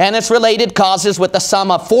movement and its related causes with a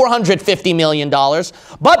sum of $450 million,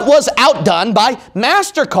 but was outdone by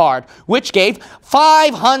MasterCard, which gave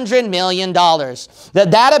 $500 million. The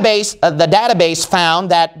database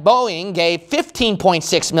found that Boeing gave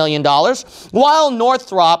 $15.6 million, while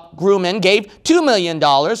Northrop Grumman gave $2 million,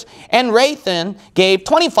 and Raytheon gave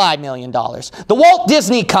 $25 million. The Walt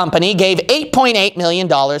Disney Company gave $8.8 million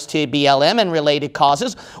to BLM and related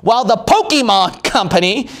causes, while the Pokemon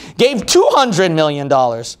Company gave $200 million.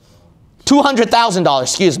 $200,000,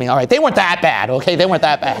 excuse me. All right, they weren't that bad, okay? They weren't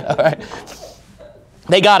that bad, all right?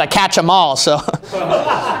 They got to catch them all, so.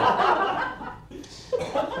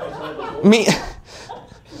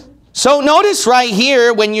 So notice right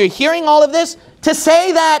here, when you're hearing all of this, to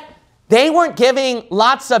say that they weren't giving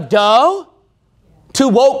lots of dough to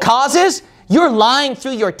woke causes, you're lying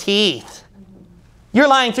through your teeth. You're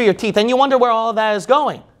lying through your teeth, and you wonder where all of that is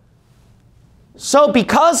going. So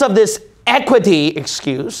because of this equity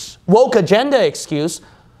excuse, woke agenda excuse,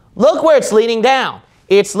 look where it's leading down.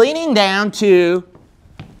 It's leading down to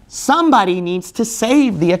somebody needs to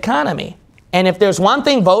save the economy. And if there's one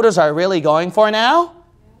thing voters are really going for now,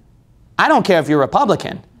 I don't care if you're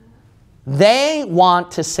Republican, they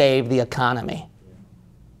want to save the economy.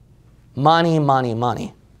 Money, money,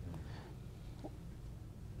 money.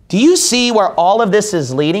 Do you see where all of this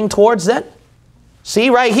is leading towards then?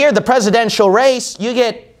 See right here, the presidential race, you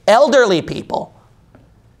get elderly people.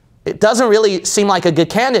 It doesn't really seem like a good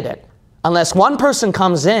candidate unless one person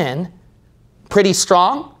comes in pretty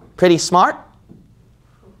strong, pretty smart.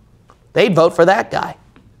 They'd vote for that guy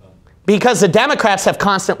because the Democrats have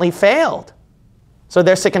constantly failed. So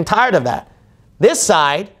they're sick and tired of that. This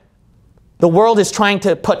side, the world is trying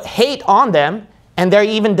to put hate on them, and they're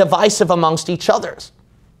even divisive amongst each other.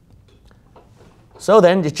 So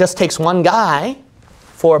then it just takes one guy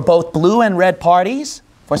for both blue and red parties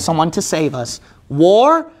for someone to save us.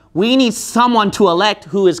 War, we need someone to elect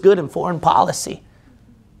who is good in foreign policy.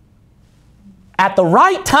 At the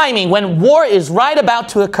right timing, when war is right about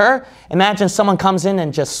to occur, imagine someone comes in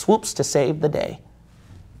and just swoops to save the day.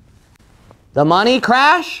 The money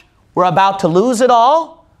crash, we're about to lose it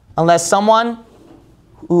all unless someone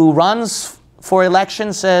who runs for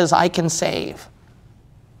election says, I can save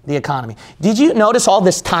the economy. Did you notice all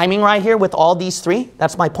this timing right here with all these three?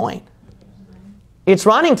 That's my point. It's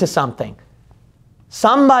running to something.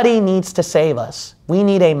 Somebody needs to save us. We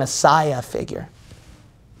need a Messiah figure.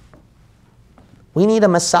 We need a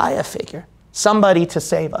Messiah figure. Somebody to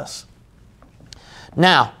save us.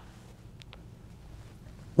 Now,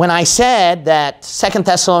 when I said that 2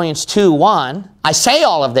 Thessalonians 2:1, I say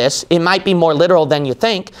all of this, it might be more literal than you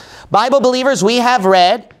think. Bible believers, we have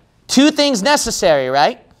read two things necessary,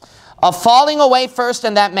 right? Of falling away first,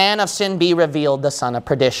 and that man of sin be revealed, the son of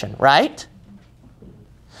perdition, right?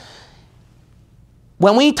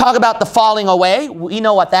 When we talk about the falling away, we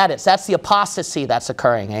know what that is. That's the apostasy that's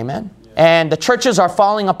occurring, amen? And the churches are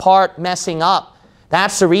falling apart, messing up.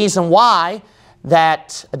 That's the reason why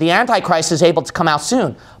that the Antichrist is able to come out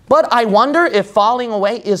soon. But I wonder if falling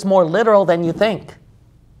away is more literal than you think.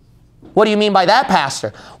 What do you mean by that,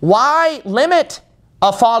 Pastor? Why limit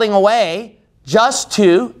a falling away just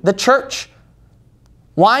to the church?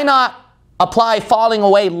 Why not apply falling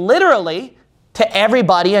away literally to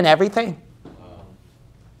everybody and everything?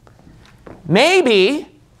 Maybe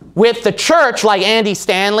with the church, like Andy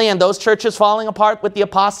Stanley and those churches falling apart with the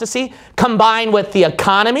apostasy, combined with the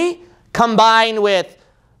economy, combined with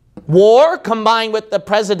war, combined with the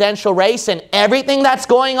presidential race and everything that's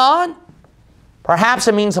going on, perhaps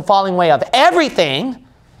it means the falling away of everything.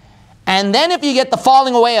 And then if you get the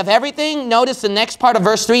falling away of everything, notice the next part of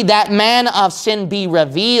verse 3, that man of sin be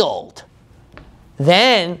revealed.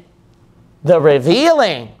 Then the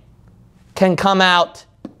revealing can come out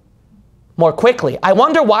more quickly. I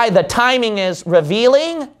wonder why the timing is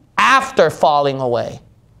revealing after falling away.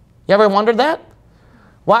 You ever wondered that?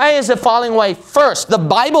 Why is it falling away first? The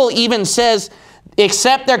Bible even says,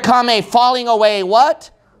 except there come a falling away what?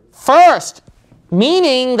 First.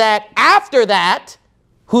 Meaning that after that,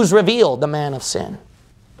 who's revealed? The man of sin.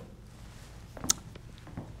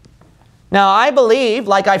 Now, I believe,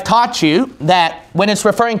 like I've taught you, that when it's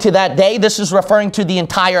referring to that day, this is referring to the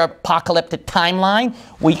entire apocalyptic timeline.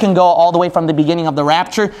 We can go all the way from the beginning of the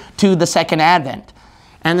rapture to the second advent.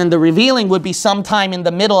 And then the revealing would be sometime in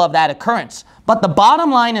the middle of that occurrence. But the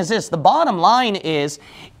bottom line is this. The bottom line is,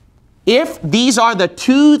 if these are the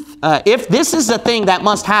two, if this is the thing that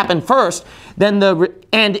must happen first, then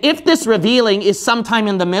and if this revealing is sometime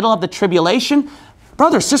in the middle of the tribulation,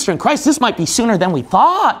 brother, sister in Christ, this might be sooner than we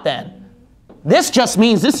thought then. This just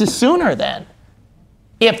means this is sooner then.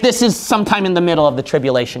 If this is sometime in the middle of the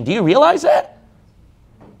tribulation. Do you realize that?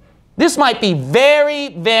 This might be very,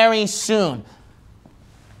 very soon,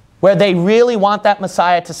 where they really want that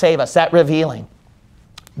Messiah to save us, that revealing.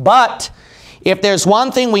 But if there's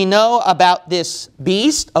one thing we know about this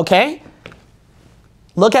beast, okay,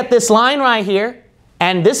 look at this line right here.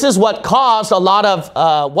 And this is what caused a lot of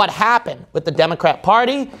what happened with the Democrat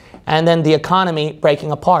Party and then the economy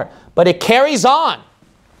breaking apart. But it carries on.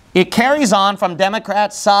 It carries on from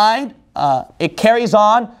Democrat side. It carries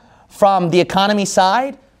on from the economy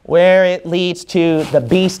side, where it leads to the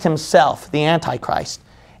beast himself, the Antichrist.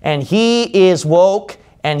 And he is woke,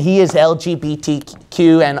 and he is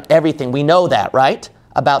LGBTQ and everything. We know that, right?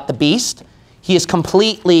 About the beast. He is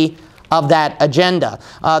completely of that agenda.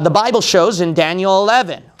 The Bible shows in Daniel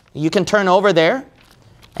 11. You can turn over there,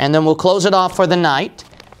 and then we'll close it off for the night.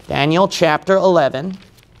 Daniel chapter 11.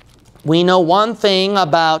 We know one thing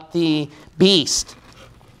about the beast.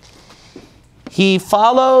 He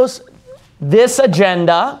follows this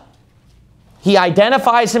agenda. He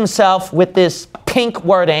identifies himself with this pink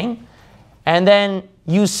wording. And then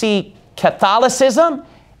you see Catholicism,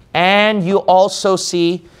 and you also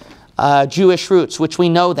see Jewish roots, which we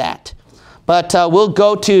know that. But we'll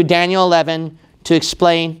go to Daniel 11 to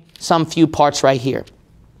explain some few parts right here.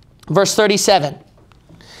 Verse 37.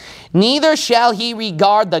 Neither shall he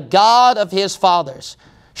regard the God of his fathers,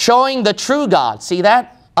 showing the true God, see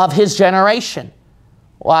that, of his generation.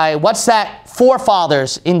 Why, what's that?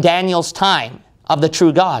 Forefathers in Daniel's time of the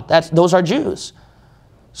true God. Those are Jews.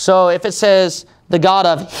 So if it says the God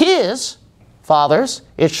of his fathers,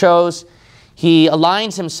 it shows he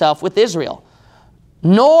aligns himself with Israel.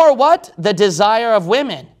 Nor what? The desire of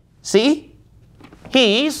women. See?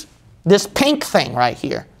 He's this pink thing right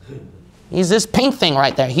here. He's this pink thing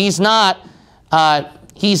right there. He's not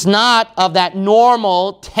of that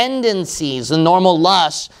normal tendencies, the normal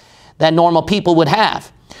lusts that normal people would have.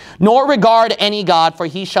 Nor regard any God, for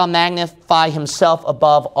he shall magnify himself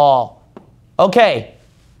above all. Okay.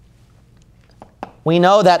 We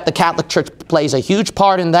know that the Catholic Church plays a huge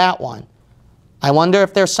part in that one. I wonder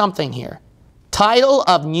if there's something here. Title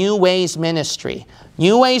of New Ways Ministry.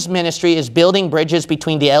 New Ways Ministry is building bridges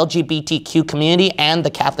between the LGBTQ community and the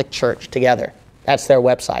Catholic Church together. That's their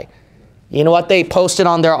website. You know what they posted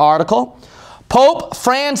on their article? Pope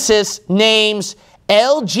Francis names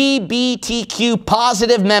LGBTQ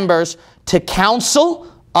positive members to Council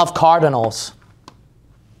of Cardinals.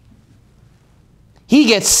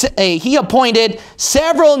 He appointed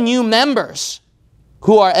several new members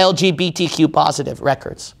who are LGBTQ positive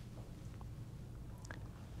records.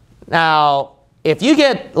 Now, if you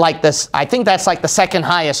get like this, I think that's like the second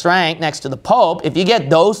highest rank next to the Pope. If you get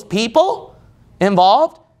those people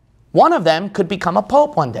involved, one of them could become a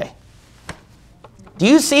Pope one day. Do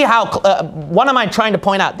you see how, what am I trying to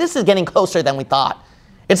point out? This is getting closer than we thought.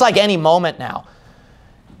 It's like any moment now.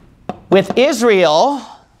 With Israel,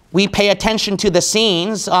 we pay attention to the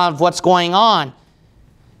scenes of what's going on.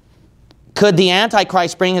 Could the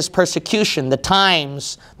Antichrist bring his persecution, the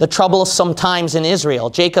times, the troublesome times in Israel,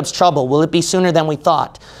 Jacob's trouble? Will it be sooner than we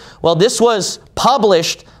thought? Well, this was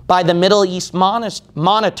published by the Middle East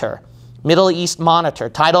Monitor. Middle East Monitor.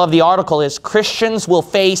 Title of the article is Christians Will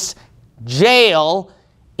Face Jail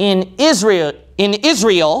in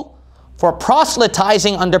Israel for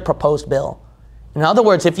Proselytizing Under Proposed Bill. In other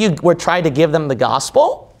words, if you were trying to give them the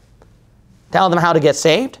gospel, tell them how to get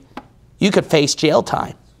saved, you could face jail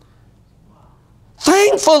time.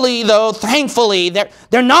 Thankfully, though,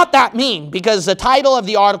 they're not that mean, because the title of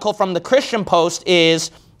the article from the Christian Post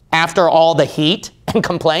is, after all the heat and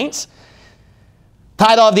complaints,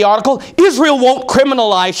 title of the article, Israel won't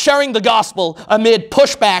criminalize sharing the gospel amid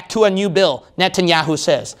pushback to a new bill, Netanyahu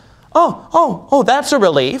says. Oh, that's a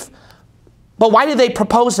relief. But why did they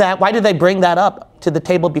propose that? Why did they bring that up to the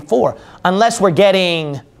table before? Unless we're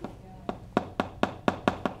getting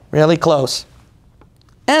really close.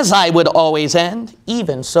 As I would always end,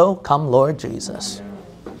 even so come Lord Jesus.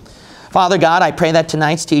 Father God, I pray that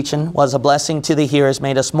tonight's teaching was a blessing to the hearers,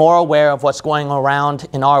 made us more aware of what's going around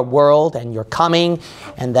in our world and your coming,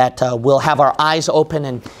 and that we'll have our eyes open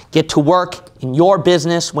and get to work in your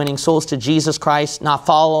business, winning souls to Jesus Christ, not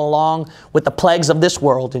follow along with the plagues of this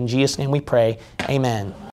world. In Jesus' name we pray.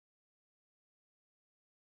 Amen.